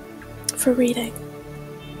for reading.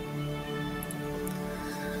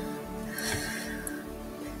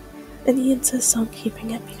 And he insists on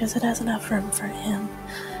keeping it because it has enough room for him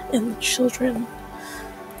and the children.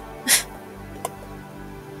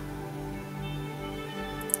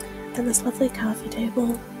 And this lovely coffee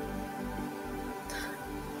table.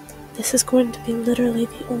 This is going to be literally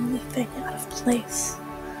the only thing out of place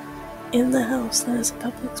in the house that is a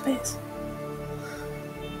public space.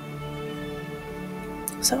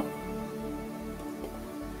 So,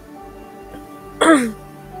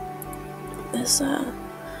 this, no.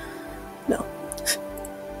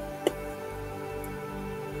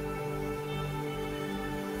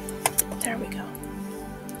 There we go.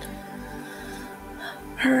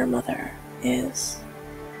 Her mother is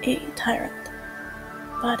a tyrant,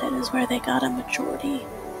 but it is where they got a majority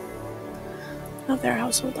of their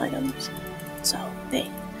household items, so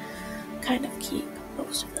they kind of keep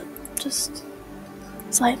most of them, just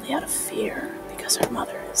slightly out of fear, because her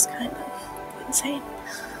mother is kind of insane.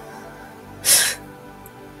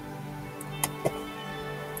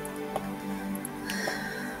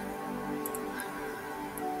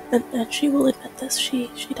 And she will admit this. She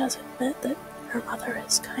does admit that her mother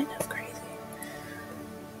is kind of crazy.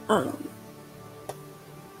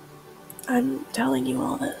 I'm telling you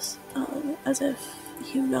all this as if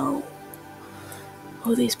you know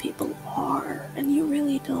who these people are, and you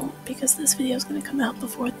really don't, because this video is going to come out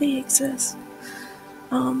before they exist.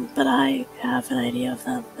 But I have an idea of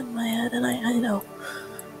them in my head, and I know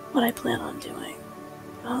what I plan on doing.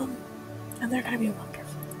 And they're going to be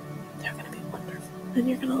wonderful. They're going to be wonderful. And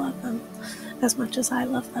you're going to love them as much as I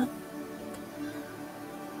love them.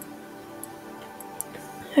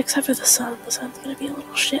 Except for the sun. The sun's gonna be a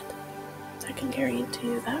little shit. I can guarantee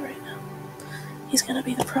you that right now. He's gonna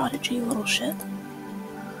be the prodigy little shit.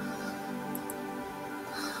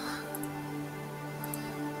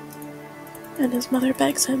 And his mother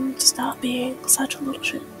begs him to stop being such a little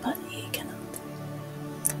shit, but he cannot.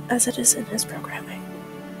 As it is in his programming.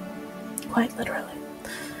 Quite literally.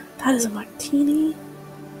 That is a martini.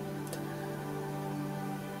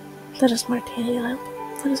 That is martini lamp.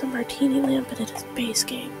 That is a martini lamp, and it is base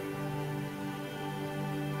game.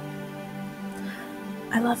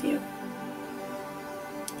 I love you.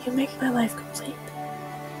 You make my life complete.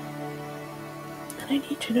 And I need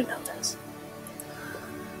you to know this.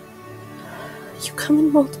 You come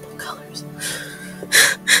in multiple colors.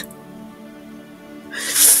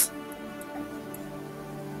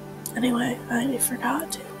 Anyway, I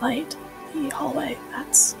forgot to light the hallway.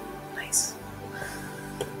 That's nice.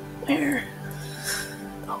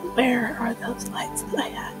 Where are those lights that I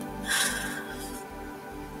had?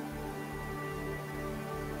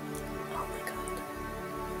 Oh my god.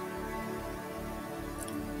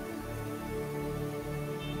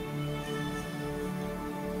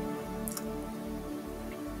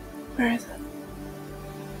 Where is it?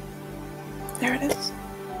 There it is.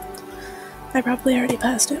 I probably already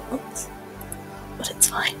passed it once, but it's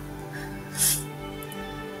fine.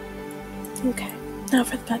 Okay, now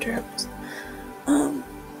for the bedrooms.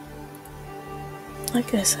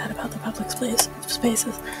 Like I said about the public spaces,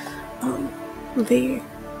 the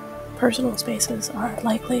personal spaces are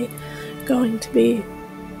likely going to be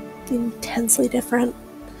intensely different,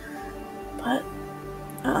 but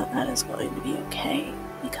that is going to be okay,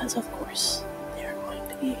 because of course they are going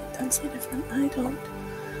to be intensely different. I don't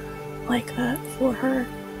like that for her.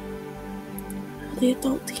 The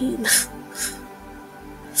adult teen.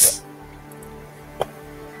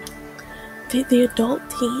 the adult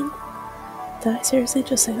teen? Did I seriously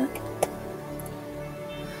just say that?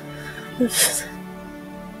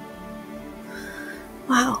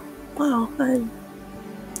 Wow, I'm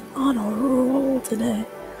on a roll today.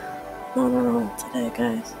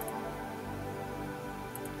 Guys.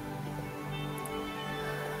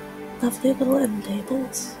 Lovely little end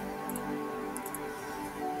tables.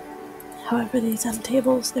 However, these end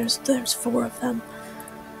tables, there's 4 of them,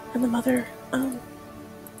 and the mother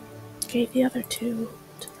gave the other 2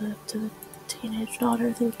 to the teenage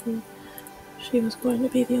daughter, thinking she was going to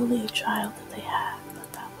be the only child that they had,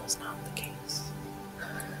 but that was not the case.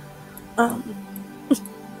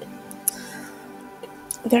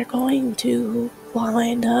 They're going to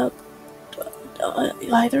wind up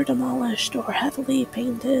either demolished or heavily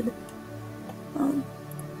painted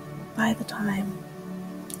by the time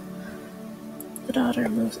the daughter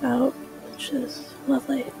moves out, which is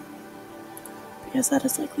lovely, because that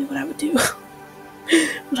is likely what I would do.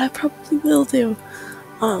 What I probably will do.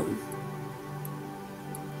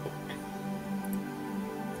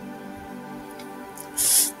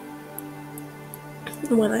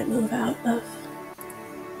 When I move out of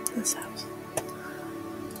this house.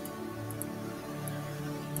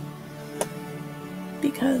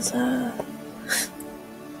 Because,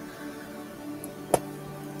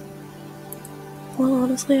 well,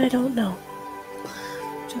 honestly, I don't know.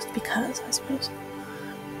 Just because, I suppose.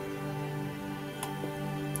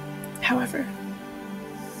 However,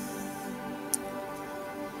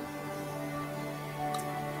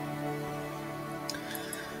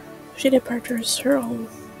 she did purchase her own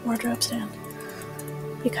wardrobe stand,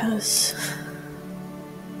 because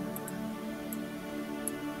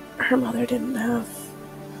her mother didn't have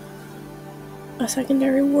a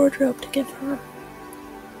secondary wardrobe to give her.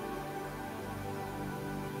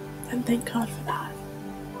 And thank God for that.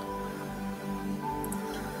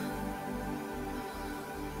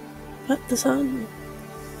 But the son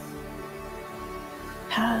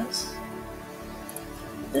has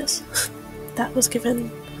this that was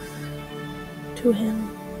given to him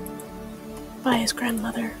by his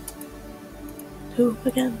grandmother, who,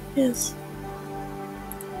 again, is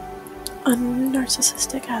a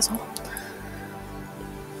narcissistic asshole.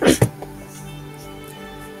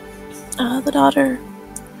 The daughter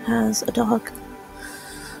has a dog.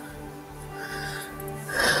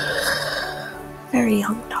 Very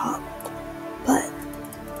young dog, but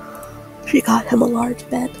she got him a large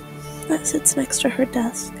bed that sits next to her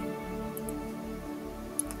desk.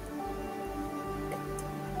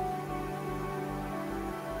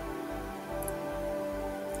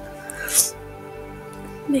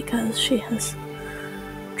 Because she has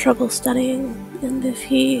trouble studying, and if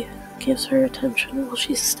he gives her attention while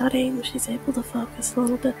she's studying, she's able to focus a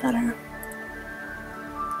little bit better.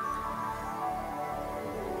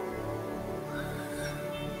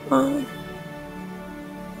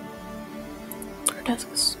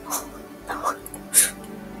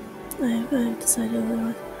 decided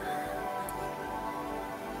otherwise.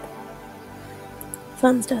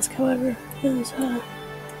 Fun's desk, however, is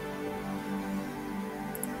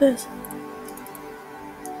this.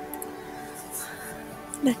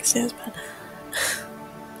 Next to his bed.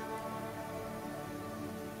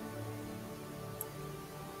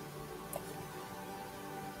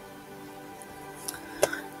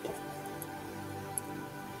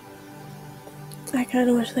 I kind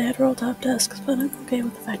of wish they had roll-top desks, but I'm okay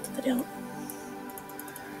with the fact that they don't.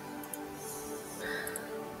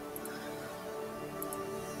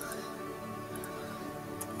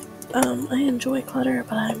 I enjoy clutter,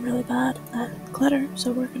 but I'm really bad at clutter,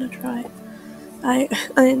 so we're gonna try. I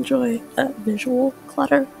enjoy visual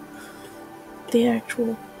clutter. The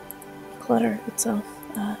actual clutter itself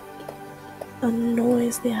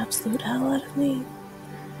annoys the absolute hell out of me.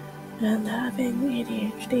 And having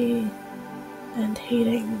ADHD and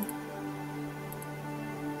hating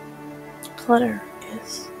clutter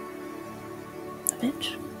is a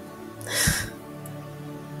bitch.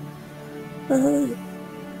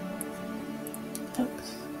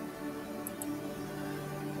 Books.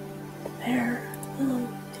 There.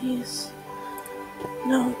 These.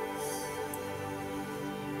 No.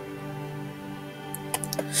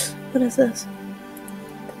 What is this?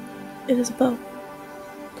 It is a bow.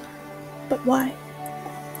 But why?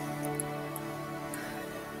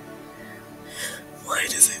 Why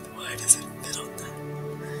does it fit on that?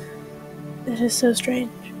 It is so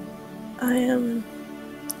strange. It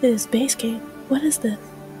is base game. What is this?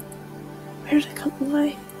 Where did it come?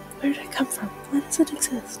 Why? Where did it come from? Why does it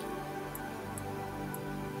exist?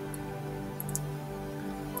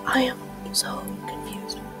 I am so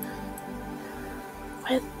confused.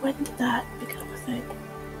 When did that become a thing?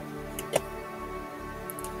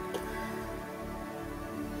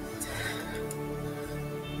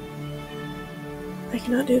 I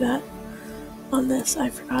cannot do that on this. I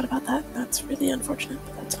forgot about that. That's really unfortunate,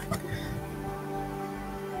 but that's fine.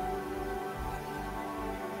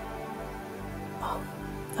 Oh,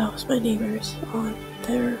 that was my neighbors on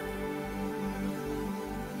their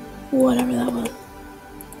whatever that was.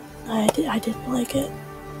 I didn't like it.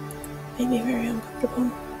 Made me very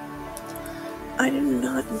uncomfortable. I do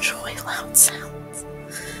not enjoy loud sounds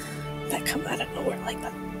that come out of nowhere like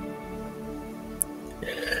that.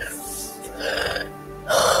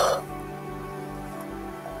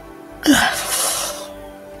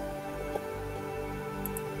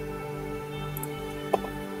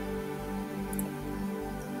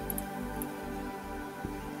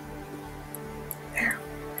 There.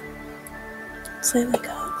 Slightly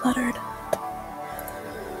cluttered.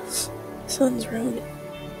 Son's room.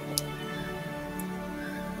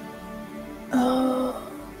 Oh.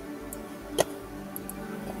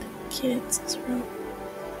 Kids' room.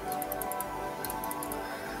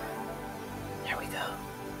 There we go.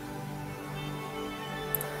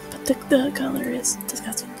 But the color is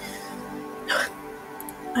disgusting.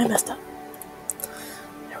 I messed up.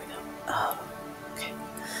 There we go. Oh, okay.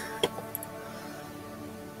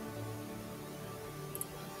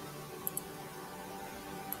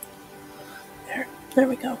 There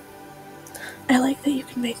we go. I like that you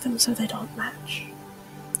can make them so they don't match.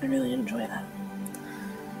 I really enjoy that.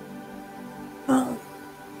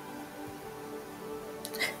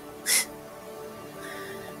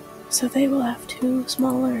 So they will have 2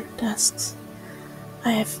 smaller desks.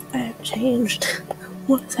 I have changed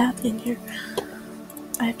what is happening here.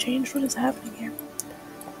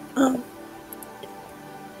 They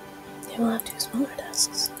will have 2 smaller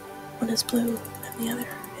desks. One is blue and the other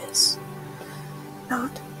is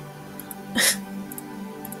not.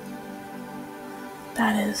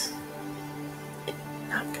 That is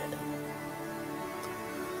not good.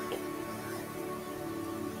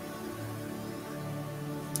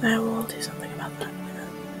 I will do something about that.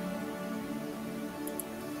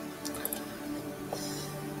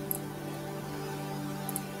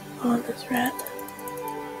 On this red.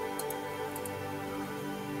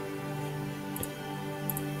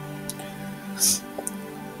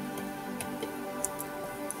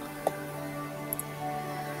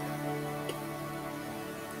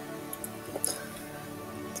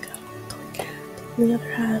 The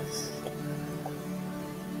other has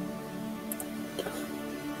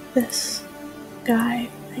this guy,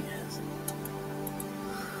 I guess.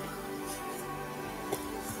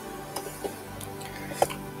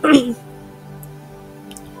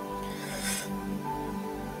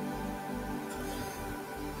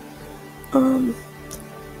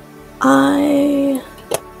 I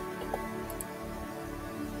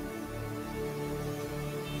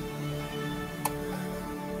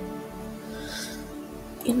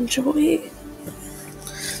enjoy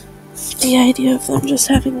the idea of them just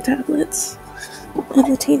having tablets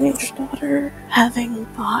and the teenage daughter having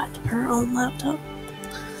bought her own laptop.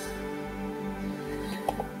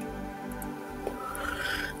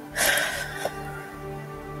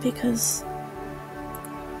 Because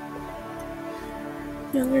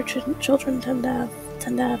younger children tend to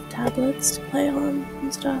have tablets to play on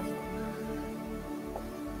and stuff.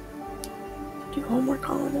 Do homework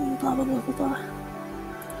on and blah blah blah blah blah.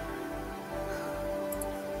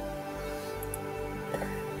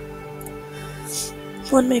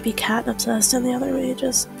 One may be cat obsessed and the other may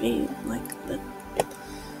just be like the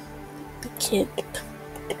kid.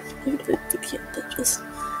 The kid that just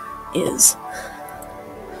is.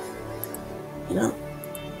 You know?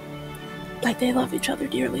 Like, they love each other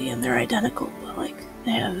dearly and they're identical, but like,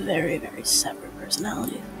 they have very, very separate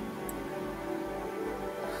personalities.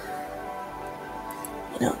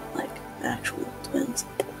 You know, like actual twins.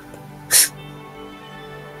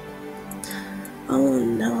 Oh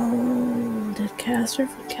no, did Caster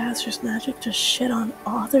from Caster's Magic just shit on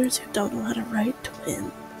authors who don't know how to write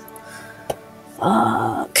twins?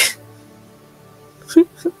 Fuck.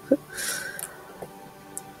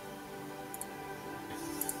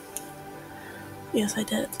 Yes, I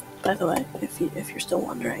did. By the way, if you're still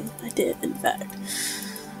wondering, I did, in fact.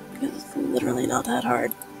 Because it's literally not that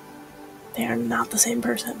hard. They are not the same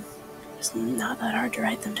person. It's not that hard to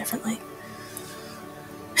write them differently.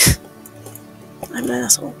 I'm an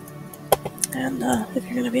asshole. And if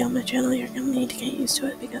you're gonna be on my channel, you're gonna need to get used to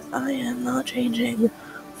it because I am not changing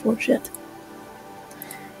for shit.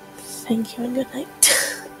 Thank you and good night.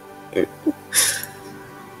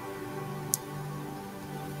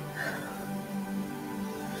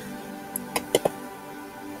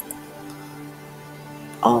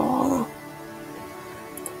 Oh,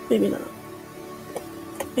 maybe not.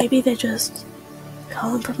 Maybe they just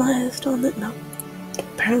compromised on the no.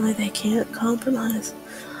 Apparently they can't compromise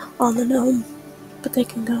on the gnome, but they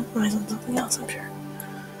can compromise on something else, I'm sure.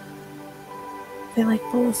 They like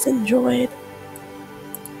both enjoyed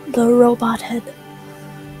the robot head.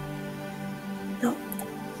 No.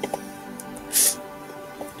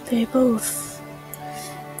 They both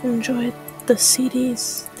enjoyed the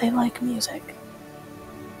CDs. They like music.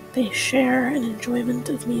 They share an enjoyment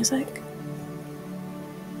of music.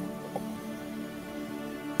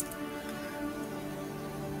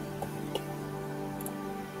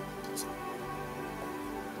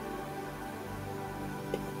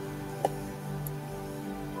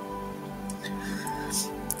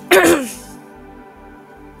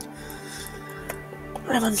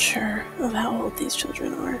 I'm unsure of how old these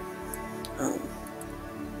children are.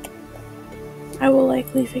 I will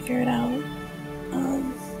likely figure it out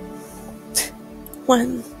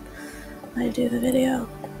when I do the video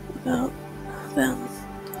about them,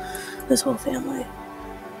 this whole family.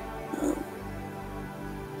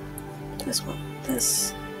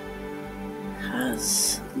 This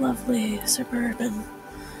has lovely suburban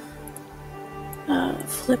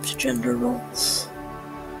flipped gender roles.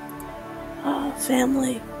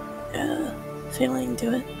 Family feeling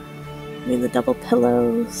to it. I mean, the double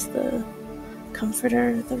pillows, the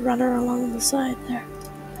comforter, the runner along the side there.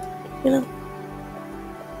 You know,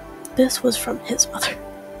 this was from his mother,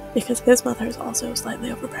 because his mother is also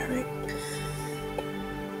slightly overbearing.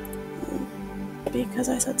 Because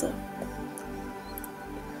I said so.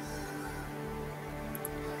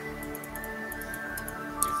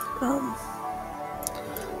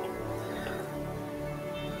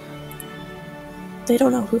 They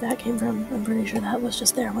don't know who that came from. I'm pretty sure that was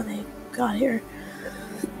just there when they got here.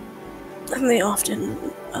 And they often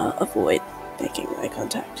avoid making eye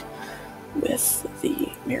contact with the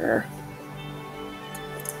mirror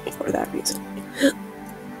for that reason.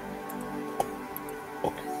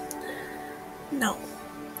 No.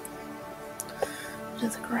 It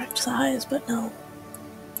is the correct size, but no.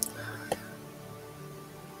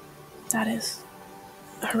 That is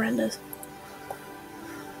horrendous.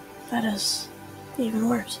 That is even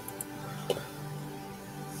worse.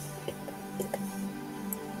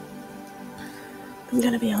 I'm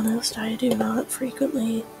gonna be honest, I do not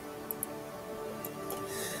frequently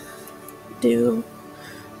do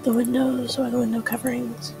the windows or the window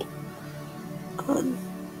coverings.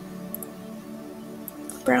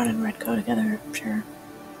 Brown and red go together, I'm sure.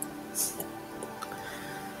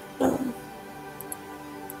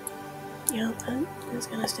 Yeah, that is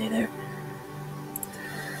gonna stay there.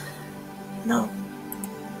 No.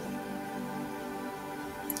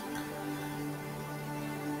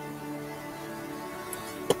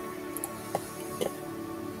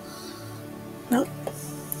 No.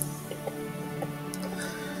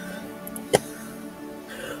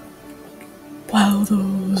 Wow,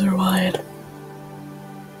 those are wide.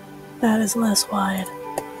 That is less wide.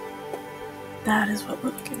 That is what we're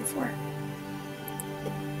looking for.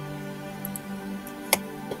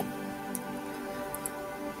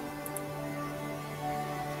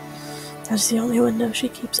 That's the only window she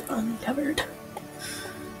keeps uncovered.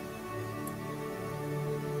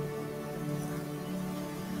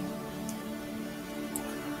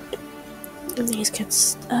 And these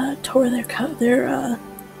kids tore their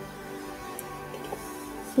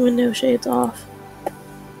window shades off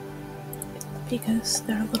because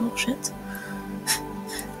they're little shits.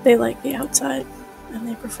 They like the outside and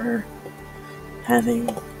they prefer having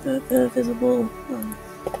the visible.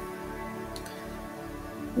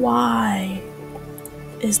 Why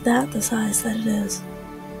is that the size that it is?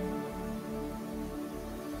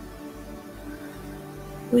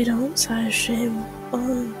 We don't size shame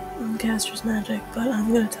on Caster's Magic, but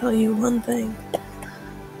I'm gonna tell you one thing.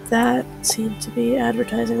 That seemed to be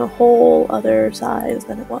advertising a whole other size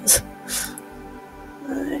than it was.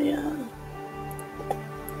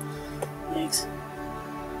 Yikes.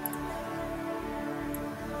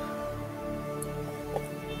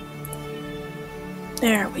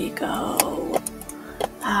 There we go.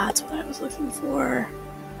 That's what I was looking for.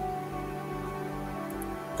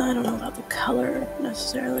 I don't know about the color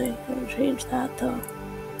necessarily. I would change that though.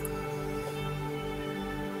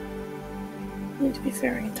 I need to be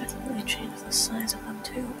fair, I can technically change the size of them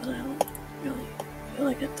too, but I don't really feel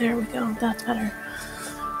like it. There we go. That's better.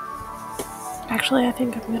 Actually, I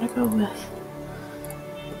think I'm gonna go with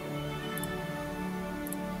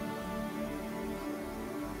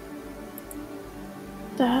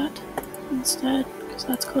that instead, because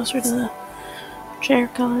that's closer to the chair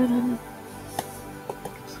color than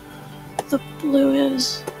the blue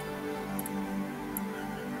is.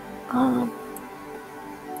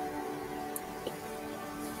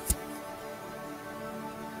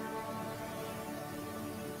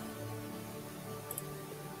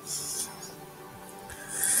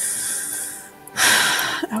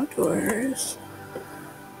 Outdoors.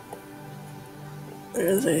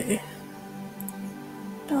 There's a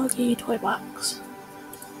doggy toy box.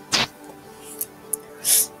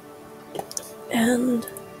 And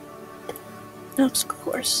an obstacle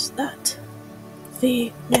course that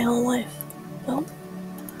the male life built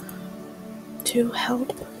to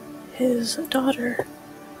help his daughter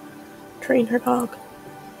train her dog.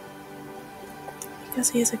 Because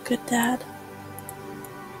he is a good dad.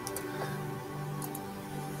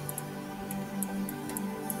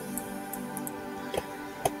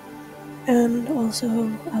 And also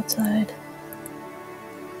outside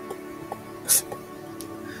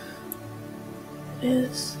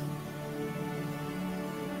is.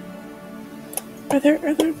 Are there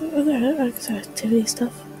other activity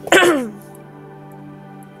stuff? A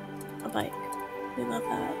bike. We love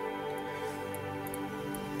that.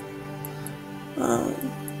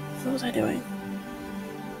 What was I doing?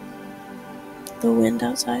 The wind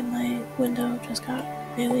outside my window just got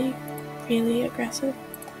really, really aggressive.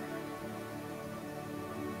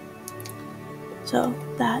 So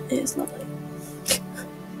that is lovely.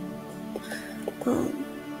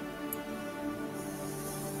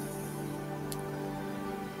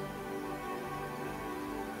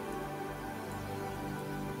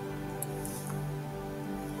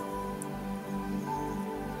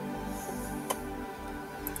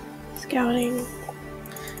 Scouting.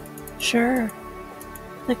 Sure.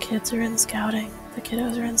 The kids are in scouting. The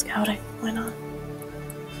kiddos are in scouting. Why not?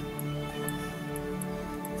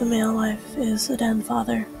 The male life is a den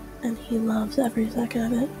father, and he loves every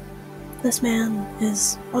second of it. This man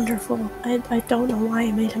is wonderful. I don't know why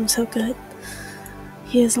I made him so good.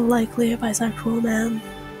 He is likely a bisexual man,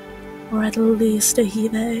 or at least a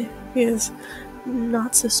he-they. He is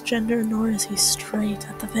not cisgender, nor is he straight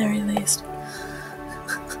at the very least.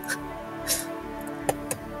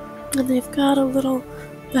 And they've got a little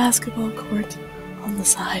basketball court on the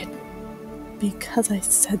side. Because I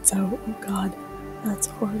said so. Oh god, that's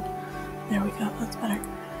horrid. There we go, that's better.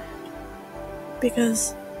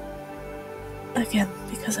 Because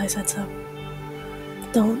I said so.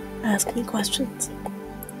 Don't ask me questions.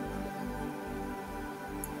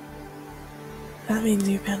 That means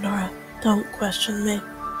you, Pandora. Don't question me.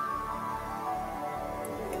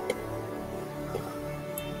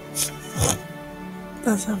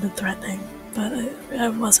 That sounded threatening, but I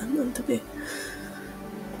wasn't meant to be.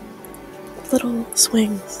 Little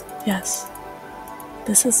swings, yes.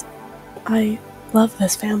 I love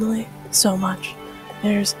this family so much.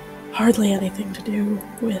 There's hardly anything to do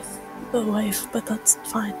with the wife, but that's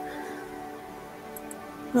fine.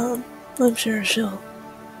 I'm sure she'll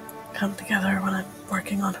come together when I'm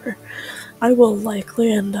working on her. I will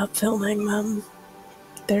likely end up filming them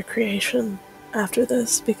their creation after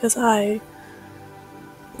this because I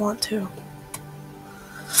want to.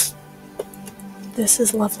 This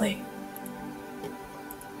is lovely.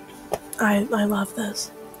 I love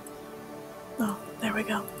this. Oh, there we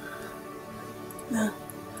go.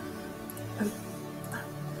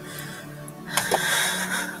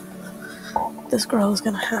 This girl is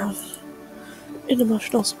gonna have an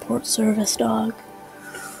emotional support service dog,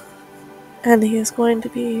 and he is going to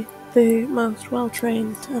be the most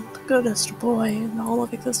well-trained and goodest boy in all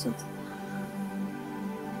of existence.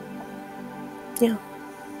 Yeah.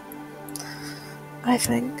 I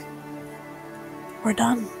think we're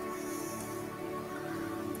done.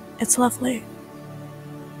 It's lovely.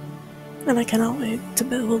 And I cannot wait to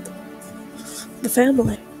build the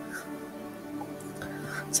family.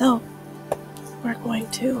 So, we're going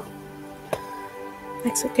to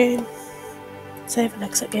exit game. Save and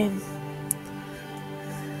exit game.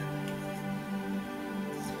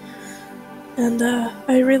 And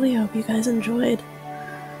I really hope you guys enjoyed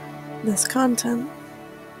this content.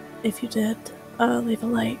 If you did, leave a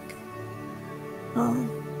like.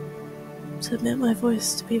 Submit my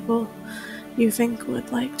voice to people you think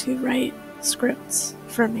would like to write scripts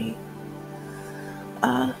for me.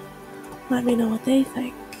 Let me know what they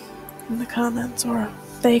think in the comments, or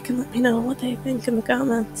they can let me know what they think in the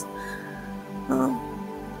comments.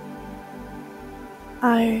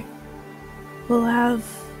 I will have,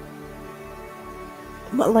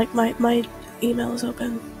 like, my email is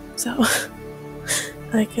open, so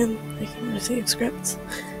I can receive scripts.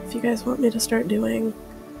 If you guys want me to start doing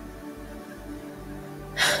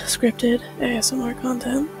scripted ASMR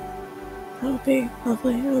content, that would be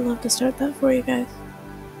lovely. I would love to start that for you guys.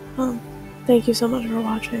 Thank you so much for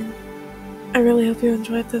watching. I really hope you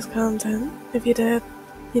enjoyed this content. If you did,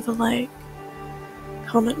 leave a like,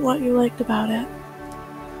 comment what you liked about it,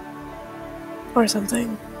 or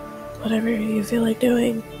something, whatever you feel like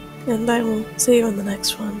doing, and I will see you in the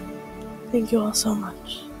next one. Thank you all so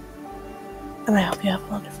much, and I hope you have a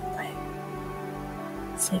wonderful night.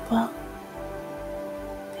 Sleep well.